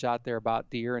knowledge out there about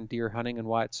deer and deer hunting and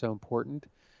why it's so important.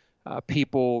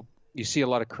 You see a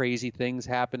lot of crazy things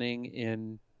happening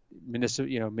in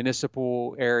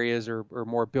municipal areas or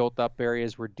more built up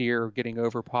areas where deer are getting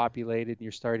overpopulated, and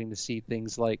you're starting to see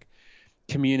things like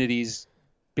communities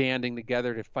banding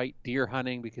together to fight deer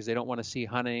hunting because they don't want to see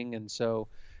hunting. And so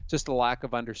just a lack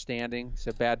of understanding. It's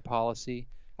a bad policy.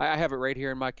 I have it right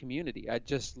here in my community. I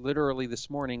just literally this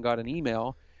morning got an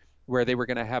email where they were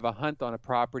going to have a hunt on a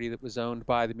property that was owned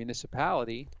by the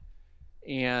municipality,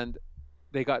 and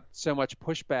they got so much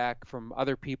pushback from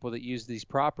other people that use these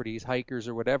properties, hikers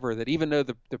or whatever, that even though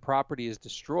the property is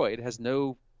destroyed, has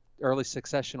no early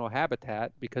successional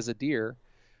habitat because of deer,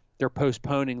 they're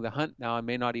postponing the hunt now and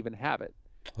may not even have it.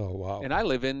 Oh, wow. And I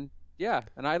live in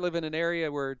an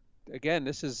area where, again,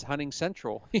 this is hunting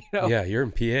central. Yeah, you're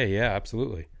in PA. Yeah,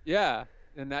 absolutely. Yeah,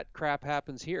 and that crap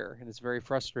happens here, and it's very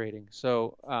frustrating.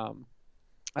 So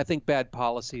I think bad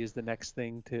policy is the next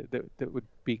thing that would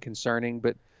be concerning.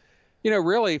 But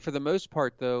really, for the most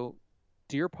part, though,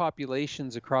 deer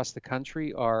populations across the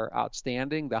country are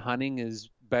outstanding. The hunting is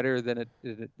better than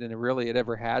it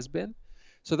ever has been.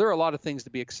 So there are a lot of things to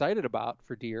be excited about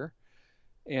for deer.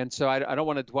 And so I don't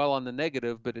want to dwell on the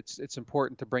negative, but it's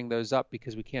important to bring those up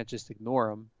because we can't just ignore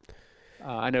them.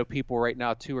 I know people right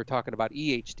now too are talking about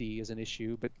EHD as an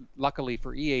issue, but luckily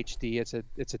for EHD,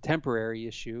 it's a temporary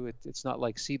issue. It's not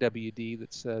like CWD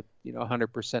that's a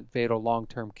 100% fatal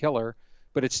long-term killer,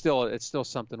 but it's still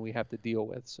something we have to deal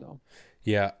with. So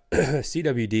yeah,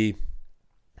 CWD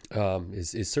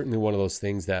is certainly one of those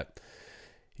things that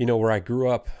where I grew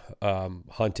up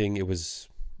hunting, it was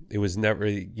never,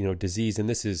 disease. And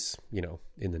this is,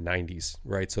 in the 90s,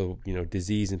 right? So,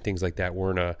 disease and things like that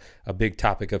weren't a big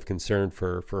topic of concern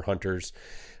for hunters,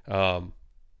 at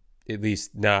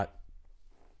least not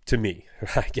to me,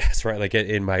 I guess, right? Like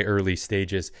in my early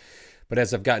stages. But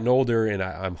as I've gotten older and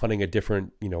I'm hunting a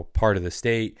different, part of the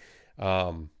state,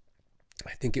 I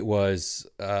think it was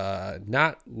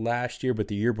not last year, but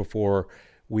the year before,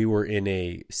 we were in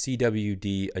a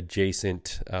CWD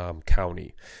adjacent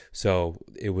county. So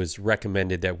it was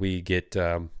recommended that we get,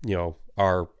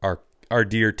 our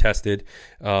deer tested.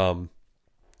 And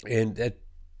that,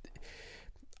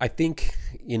 I think,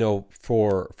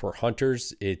 for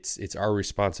hunters, it's our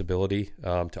responsibility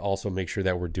to also make sure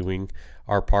that we're doing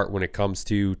our part when it comes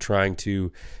to trying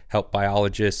to help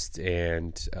biologists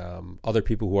and other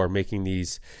people who are making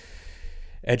these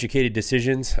educated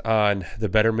decisions on the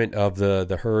betterment of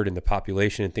the herd and the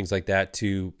population and things like that,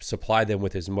 to supply them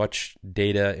with as much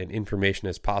data and information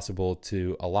as possible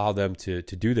to allow them to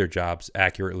do their jobs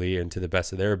accurately and to the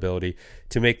best of their ability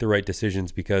to make the right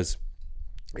decisions. Because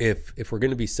if we're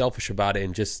going to be selfish about it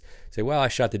and just say, well, I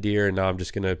shot the deer and now I'm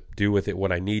just going to do with it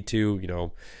what I need to,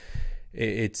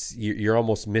 you're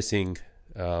almost missing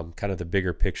kind of the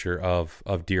bigger picture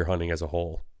of deer hunting as a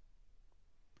whole.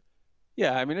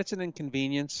 Yeah, I mean, it's an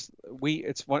inconvenience.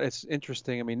 It's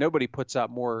interesting. I mean, nobody puts out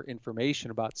more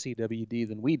information about CWD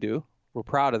than we do. We're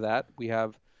proud of that. We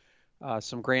have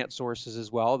some grant sources as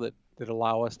well that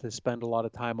allow us to spend a lot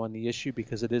of time on the issue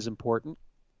because it is important.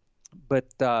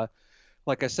 But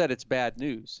like I said, it's bad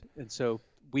news. And so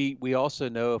we also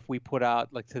know if we put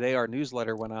out, like today our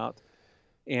newsletter went out,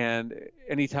 and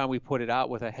anytime we put it out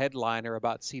with a headliner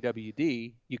about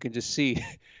CWD, you can just see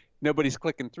nobody's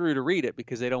clicking through to read it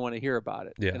because they don't want to hear about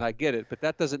it. Yeah. And I get it, but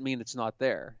that doesn't mean it's not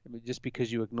there. I mean, just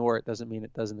because you ignore it doesn't mean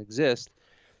it doesn't exist.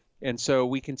 And so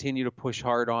we continue to push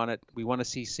hard on it. We want to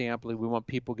see sampling. We want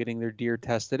people getting their deer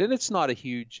tested. And it's not a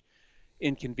huge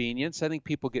inconvenience. I think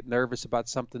people get nervous about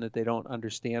something that they don't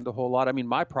understand a whole lot. I mean,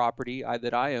 my property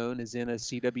that I own is in a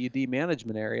CWD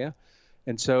management area.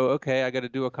 And so, okay, I got to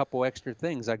do a couple extra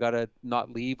things. I got to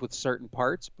not leave with certain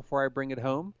parts before I bring it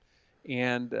home.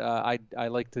 And I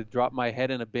like to drop my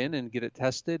head in a bin and get it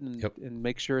tested and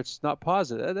make sure it's not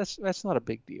positive. That's not a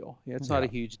big deal. It's not a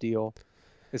huge deal.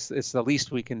 it's the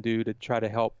least we can do to try to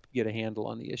help get a handle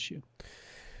on the issue.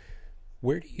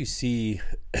 Where do you see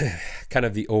kind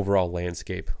of the overall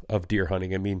landscape of deer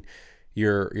hunting? I mean,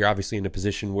 you're obviously in a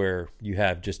position where you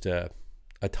have just a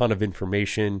ton of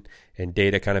information and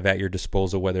data kind of at your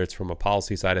disposal, whether it's from a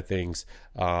policy side of things,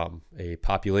 a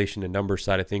population and number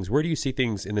side of things. Where do you see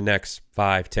things in the next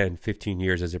 5, 10, 15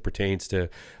 years as it pertains to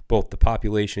both the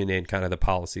population and kind of the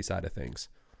policy side of things?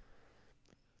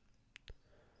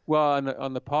 Well,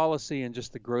 on the policy and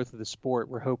just the growth of the sport,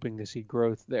 we're hoping to see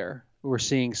growth there. We're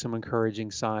seeing some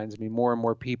encouraging signs. I mean, more and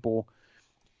more people,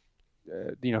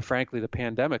 frankly, the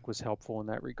pandemic was helpful in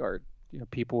that regard.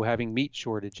 People having meat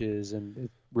shortages, and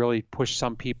it really pushed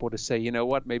some people to say, you know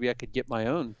what, maybe I could get my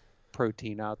own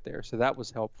protein out there. So that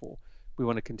was helpful. We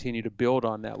want to continue to build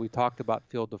on that. We talked about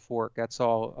field to fork. That's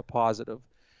all a positive.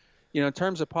 In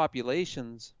terms of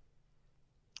populations,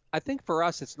 I think for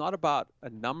us, it's not about a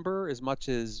number as much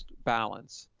as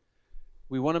balance.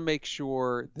 We want to make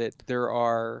sure that there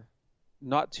are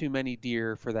not too many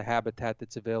deer for the habitat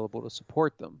that's available to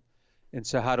support them. And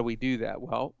so how do we do that?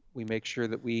 Well, we make sure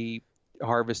that we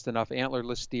harvest enough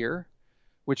antlerless deer,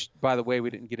 which, by the way, we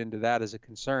didn't get into that as a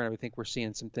concern. I think we're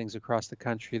seeing some things across the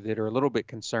country that are a little bit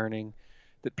concerning,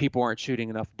 that people aren't shooting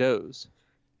enough does.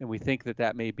 And we think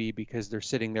that may be because they're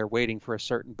sitting there waiting for a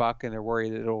certain buck, and they're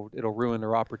worried that it'll ruin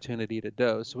their opportunity to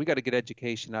doe. So we got to get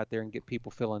education out there and get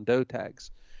people filling doe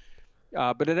tags.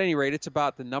 But at any rate, it's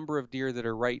about the number of deer that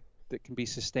are that can be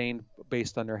sustained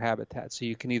based on their habitat. So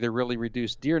you can either really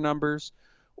reduce deer numbers,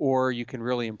 or you can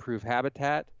really improve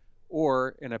habitat,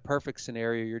 or in a perfect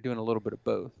scenario, you're doing a little bit of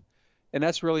both. And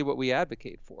that's really what we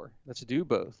advocate for. Let's do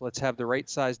both. Let's have the right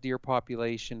size deer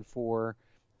population for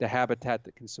the habitat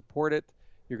that can support it.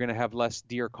 You're going to have less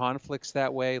deer conflicts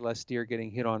that way, less deer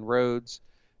getting hit on roads,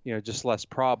 just less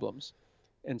problems.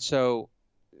 And so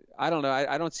I don't know.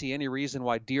 I don't see any reason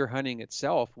why deer hunting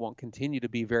itself won't continue to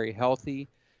be very healthy,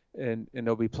 and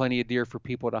there'll be plenty of deer for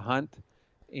people to hunt.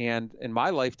 And in my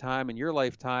lifetime and your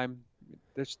lifetime,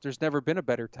 there's never been a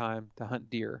better time to hunt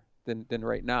deer than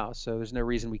right now. So there's no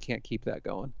reason we can't keep that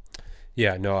going.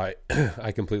 Yeah, no,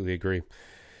 I completely agree.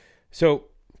 So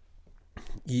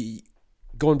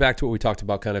going back to what we talked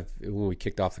about kind of when we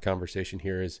kicked off the conversation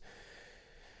here, is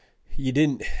you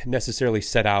didn't necessarily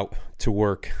set out to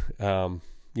work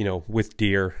with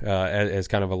deer as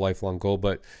kind of a lifelong goal,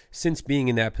 but since being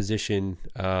in that position,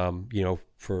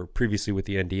 for previously with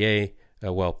the NDA,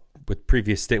 with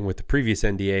previous stint with the previous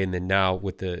NDA, and then now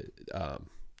with the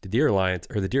Deer Alliance,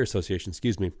 or the Deer Association,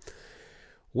 excuse me.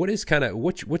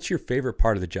 What's your favorite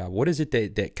part of the job? What is it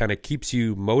that kind of keeps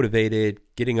you motivated,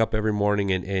 getting up every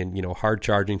morning and hard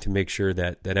charging to make sure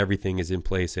that everything is in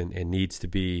place and needs to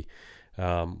be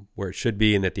where it should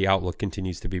be, and that the outlook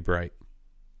continues to be bright?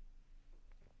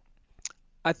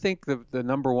 I think the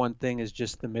number one thing is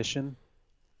just the mission.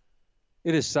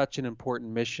 It is such an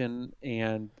important mission,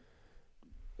 and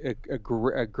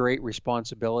a great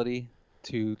responsibility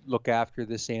to look after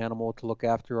this animal, to look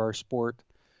after our sport,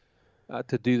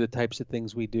 to do the types of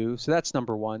things we do. So that's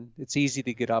number one. It's easy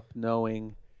to get up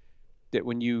knowing that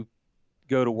when you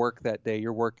go to work that day,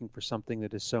 you're working for something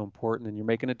that is so important and you're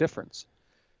making a difference.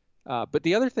 But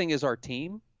the other thing is our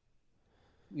team.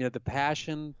 The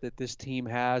passion that this team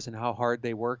has and how hard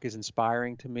they work is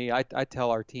inspiring to me. I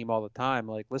tell our team all the time,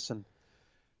 like, listen,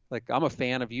 like, I'm a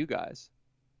fan of you guys,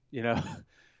 and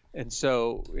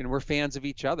we're fans of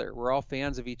each other. We're all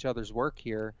fans of each other's work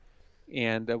here.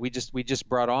 And we just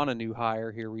brought on a new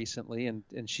hire here recently, and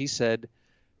she said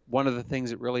one of the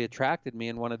things that really attracted me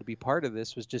and wanted to be part of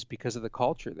this was just because of the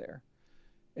culture there.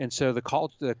 And so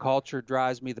the culture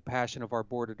drives me, the passion of our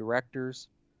board of directors.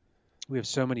 We have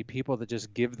so many people that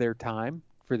just give their time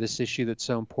for this issue that's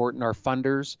so important. Our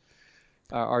funders,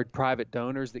 our private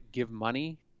donors that give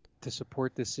money to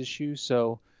support this issue.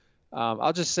 So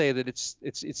I'll just say that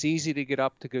it's easy to get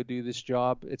up to go do this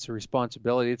job. It's a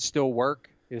responsibility. It's still work.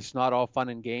 It's not all fun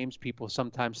and games. People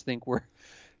sometimes think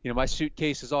my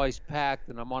suitcase is always packed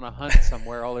and I'm on a hunt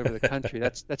somewhere all over the country.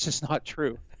 That's just not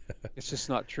true. It's just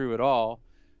not true at all.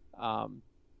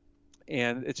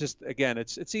 And it's just, again,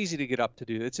 it's easy to get up to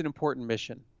do. It's an important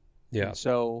mission. Yeah. And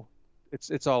so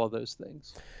it's all of those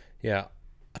things. Yeah.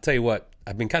 I'll tell you what,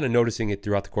 I've been kind of noticing it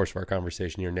throughout the course of our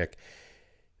conversation here, Nick.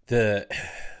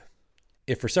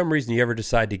 If for some reason you ever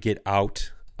decide to get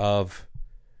out of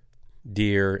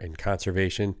deer and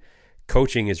conservation,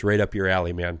 coaching is right up your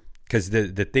alley, man. Because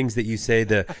the things that you say,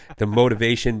 the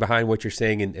motivation behind what you're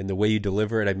saying and the way you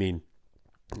deliver it, I mean,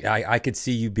 I could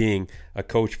see you being a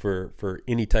coach for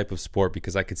any type of sport,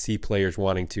 because I could see players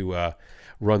wanting to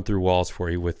run through walls for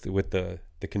you with the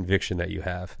conviction that you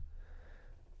have.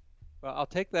 Well, I'll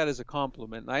take that as a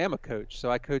compliment. I am a coach,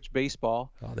 so I coach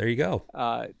baseball. Oh, there you go.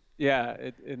 Yeah,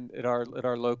 at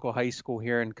our local high school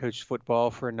here, and coached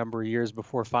football for a number of years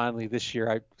before finally this year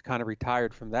I kind of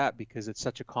retired from that because it's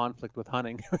such a conflict with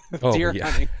hunting, deer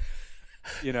hunting.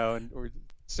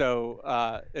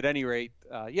 At any rate,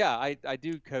 I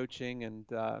do coaching, and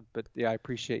but yeah, I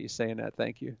appreciate you saying that.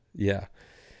 Thank you. Yeah.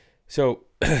 So,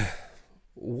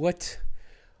 what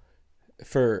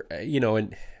for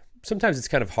and sometimes it's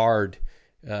kind of hard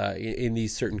in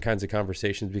these certain kinds of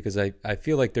conversations because I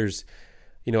feel like there's,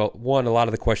 one, a lot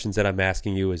of the questions that I'm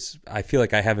asking you is I feel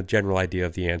like I have a general idea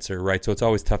of the answer, right? So it's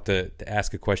always tough to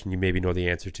ask a question you maybe know the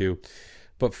answer to.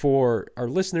 But for our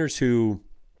listeners who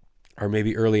are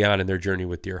maybe early on in their journey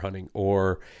with deer hunting,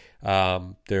 or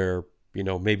they're,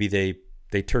 maybe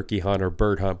they turkey hunt or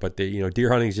bird hunt, but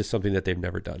deer hunting is just something that they've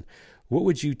never done. What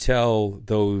would you tell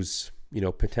those,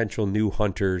 potential new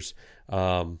hunters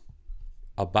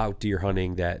about deer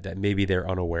hunting that maybe they're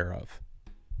unaware of?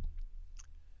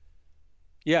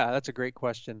 Yeah, that's a great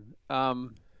question.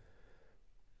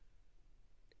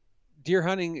 Deer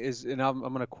hunting is, and I'm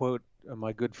going to quote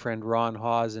my good friend Ron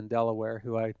Hawes in Delaware,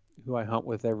 who I hunt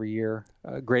with every year.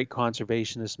 A great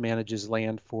conservationist, manages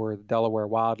land for the Delaware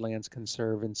Wildlands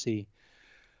Conservancy.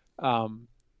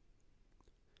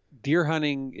 Deer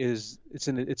hunting it's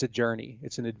a journey.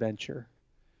 It's an adventure,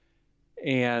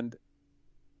 and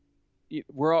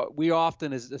we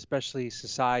often, especially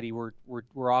society,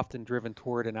 we're often driven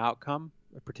toward an outcome,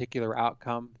 a particular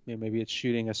outcome. Maybe it's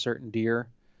shooting a certain deer,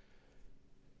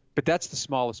 but that's the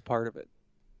smallest part of it.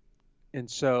 And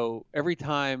so every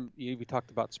time we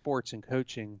talked about sports and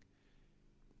coaching,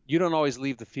 you don't always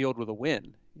leave the field with a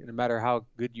win, no matter how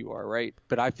good you are, right?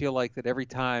 But I feel like that every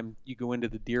time you go into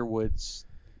the deer woods,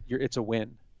 it's a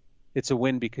win. It's a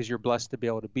win because you're blessed to be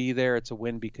able to be there. It's a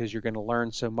win because you're going to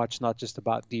learn so much, not just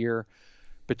about deer,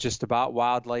 but just about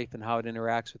wildlife and how it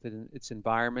interacts with its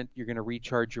environment. You're going to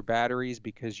recharge your batteries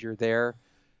because you're there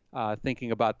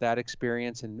thinking about that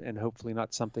experience and hopefully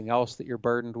not something else that you're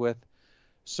burdened with.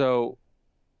 So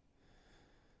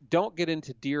don't get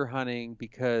into deer hunting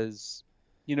because,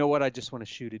 I just want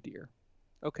to shoot a deer.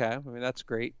 Okay, that's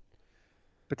great.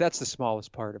 But that's the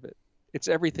smallest part of it. It's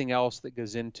everything else that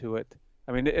goes into it.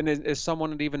 And as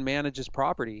someone that even manages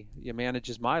property,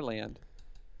 manages my land,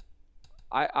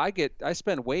 I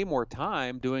spend way more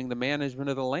time doing the management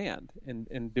of the land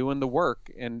and doing the work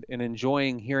and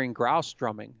enjoying hearing grouse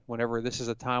drumming whenever this is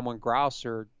a time when grouse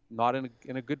are not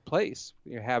in a good place.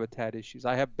 Habitat issues.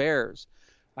 I have bears,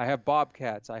 I have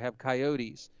bobcats, I have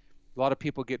coyotes. A lot of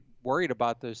people get worried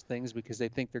about those things because they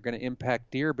think they're going to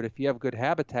impact deer, but if you have good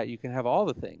habitat, you can have all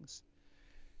the things.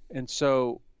 And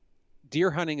so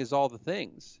deer hunting is all the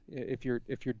things if you're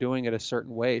doing it a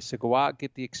certain way. So go out,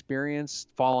 get the experience,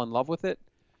 fall in love with it,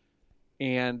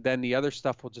 and then the other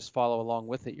stuff will just follow along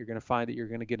with it. You're going to find that you're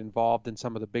going to get involved in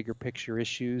some of the bigger picture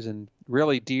issues, and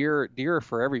really deer are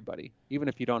for everybody, even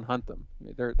if you don't hunt them.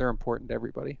 They're important to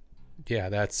everybody. Yeah,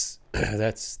 that's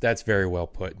very well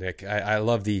put, Nick. I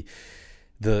love the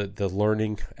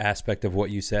learning aspect of what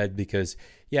you said, because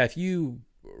if you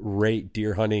rate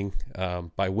deer hunting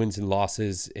by wins and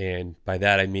losses, and by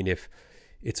that I mean if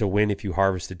it's a win if you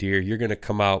harvest a deer, you're going to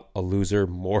come out a loser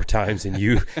more times than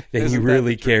you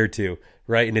really care to,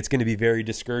 right? And it's going to be very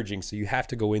discouraging. So you have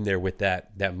to go in there with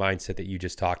that mindset that you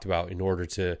just talked about in order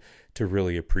to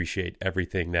really appreciate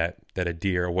everything that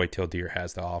a whitetail deer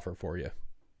has to offer for you.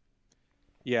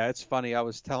 Yeah, it's funny. I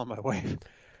was telling my wife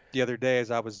the other day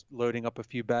as I was loading up a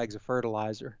few bags of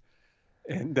fertilizer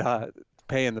and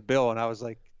paying the bill, and I was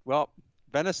like, well,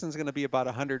 venison's going to be about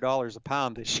 $100 a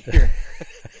pound this year.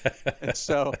 And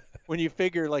so when you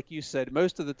figure, like you said,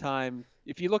 most of the time,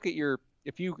 if you look at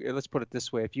let's put it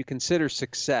this way, if you consider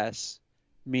success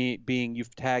being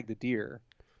you've tagged a deer,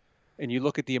 and you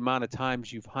look at the amount of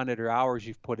times you've hunted or hours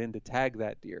you've put in to tag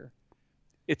that deer,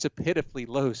 it's a pitifully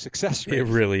low success rate. It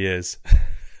really is.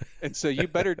 And so you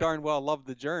better darn well love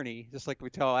the journey, just like we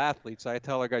tell athletes. I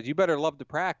tell our guys, you better love the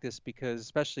practice, because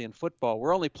especially in football,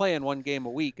 we're only playing one game a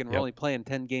week, and we're only playing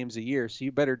 10 games a year. So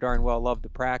you better darn well love the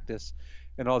practice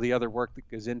and all the other work that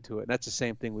goes into it. And that's the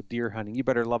same thing with deer hunting. You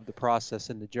better love the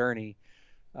process and the journey,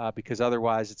 because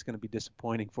otherwise it's going to be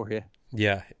disappointing for you.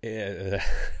 Yeah,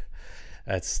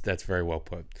 that's very well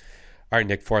put. All right,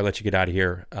 Nick, before I let you get out of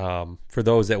here, for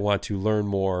those that want to learn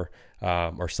more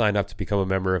or sign up to become a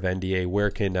member of NDA, where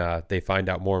can they find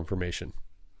out more information?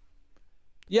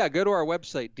 Yeah, go to our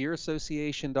website,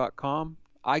 deerassociation.com.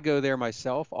 I go there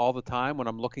myself all the time when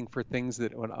I'm looking for things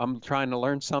when I'm trying to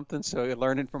learn something. So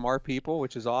learning from our people,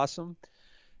 which is awesome.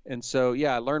 And so,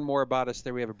 yeah, learn more about us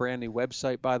there. We have a brand new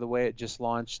website, by the way. It just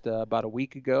launched about a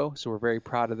week ago, so we're very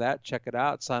proud of that. Check it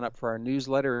out. Sign up for our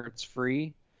newsletter. It's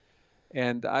free.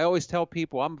 And I always tell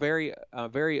people I'm very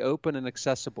open and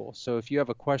accessible. So if you have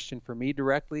a question for me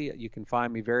directly, you can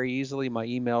find me very easily. My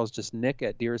email is just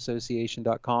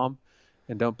nick@deerassociation.com.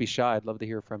 And don't be shy. I'd love to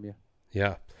hear from you.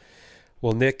 Yeah.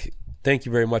 Well, Nick, thank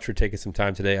you very much for taking some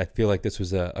time today. I feel like this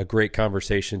was a great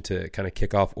conversation to kind of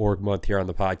kick off Org Month here on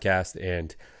the podcast.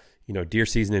 And, deer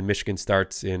season in Michigan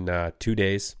starts in 2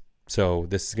 days. So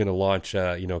this is going to launch,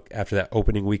 after that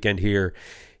opening weekend here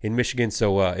in Michigan.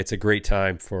 So it's a great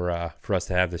time for us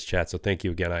to have this chat. So thank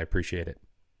you again. I appreciate it.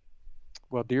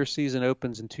 Well, deer season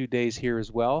opens in 2 days here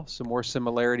as well. Some more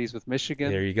similarities with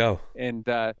Michigan. There you go. And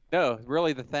no,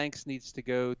 really the thanks needs to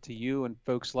go to you and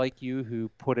folks like you who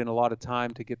put in a lot of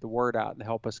time to get the word out and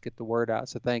help us get the word out.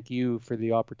 So thank you for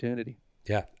the opportunity.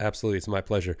 Yeah, absolutely. It's my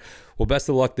pleasure. Well, best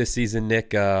of luck this season,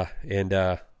 Nick. And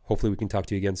hopefully we can talk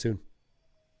to you again soon.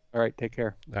 All right. Take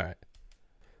care. All right.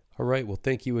 All right. Well,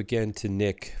 thank you again to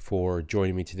Nick for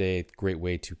joining me today. Great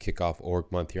way to kick off Org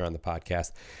Month here on the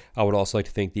podcast. I would also like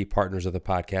to thank the partners of the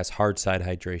podcast, Hardside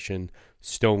Hydration,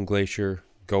 Stone Glacier,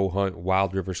 Go Hunt,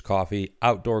 Wild Rivers Coffee,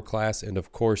 Outdoor Class, and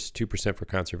of course, 2% for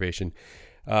Conservation.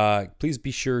 Please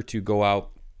be sure to go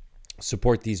out,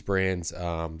 support these brands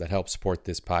that help support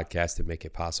this podcast and make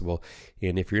it possible.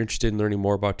 And if you're interested in learning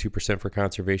more about 2% for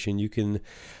Conservation, you can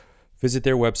visit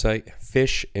their website,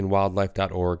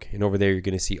 fishandwildlife.org, and over there you're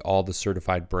going to see all the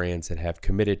certified brands that have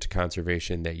committed to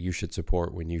conservation that you should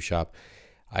support when you shop.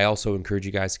 I also encourage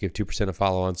you guys to give 2% a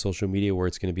follow on social media, where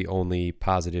it's going to be only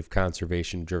positive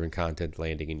conservation-driven content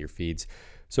landing in your feeds.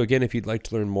 So again, if you'd like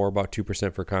to learn more about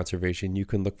 2% for Conservation, you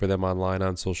can look for them online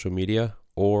on social media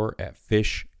or at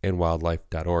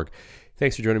fishandwildlife.org.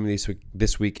 Thanks for joining me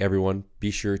this week, everyone. Be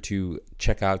sure to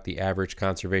check out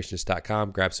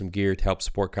theaverageconservationist.com. Grab some gear to help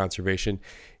support conservation.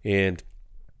 And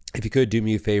if you could, do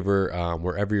me a favor,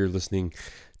 wherever you're listening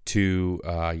to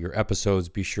your episodes,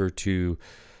 be sure to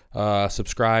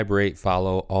subscribe, rate,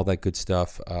 follow, all that good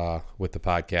stuff with the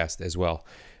podcast as well.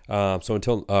 So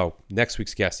until next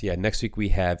week's guest, next week we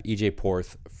have EJ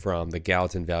Porth from the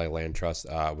Gallatin Valley Land Trust,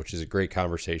 which is a great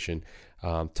conversation.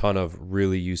 Ton of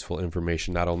really useful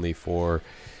information, not only for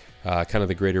kind of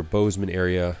the greater Bozeman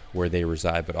area where they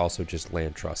reside, but also just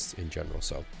land trusts in general.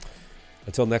 So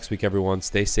until next week, everyone,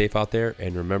 stay safe out there,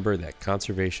 and remember that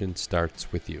conservation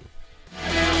starts with you.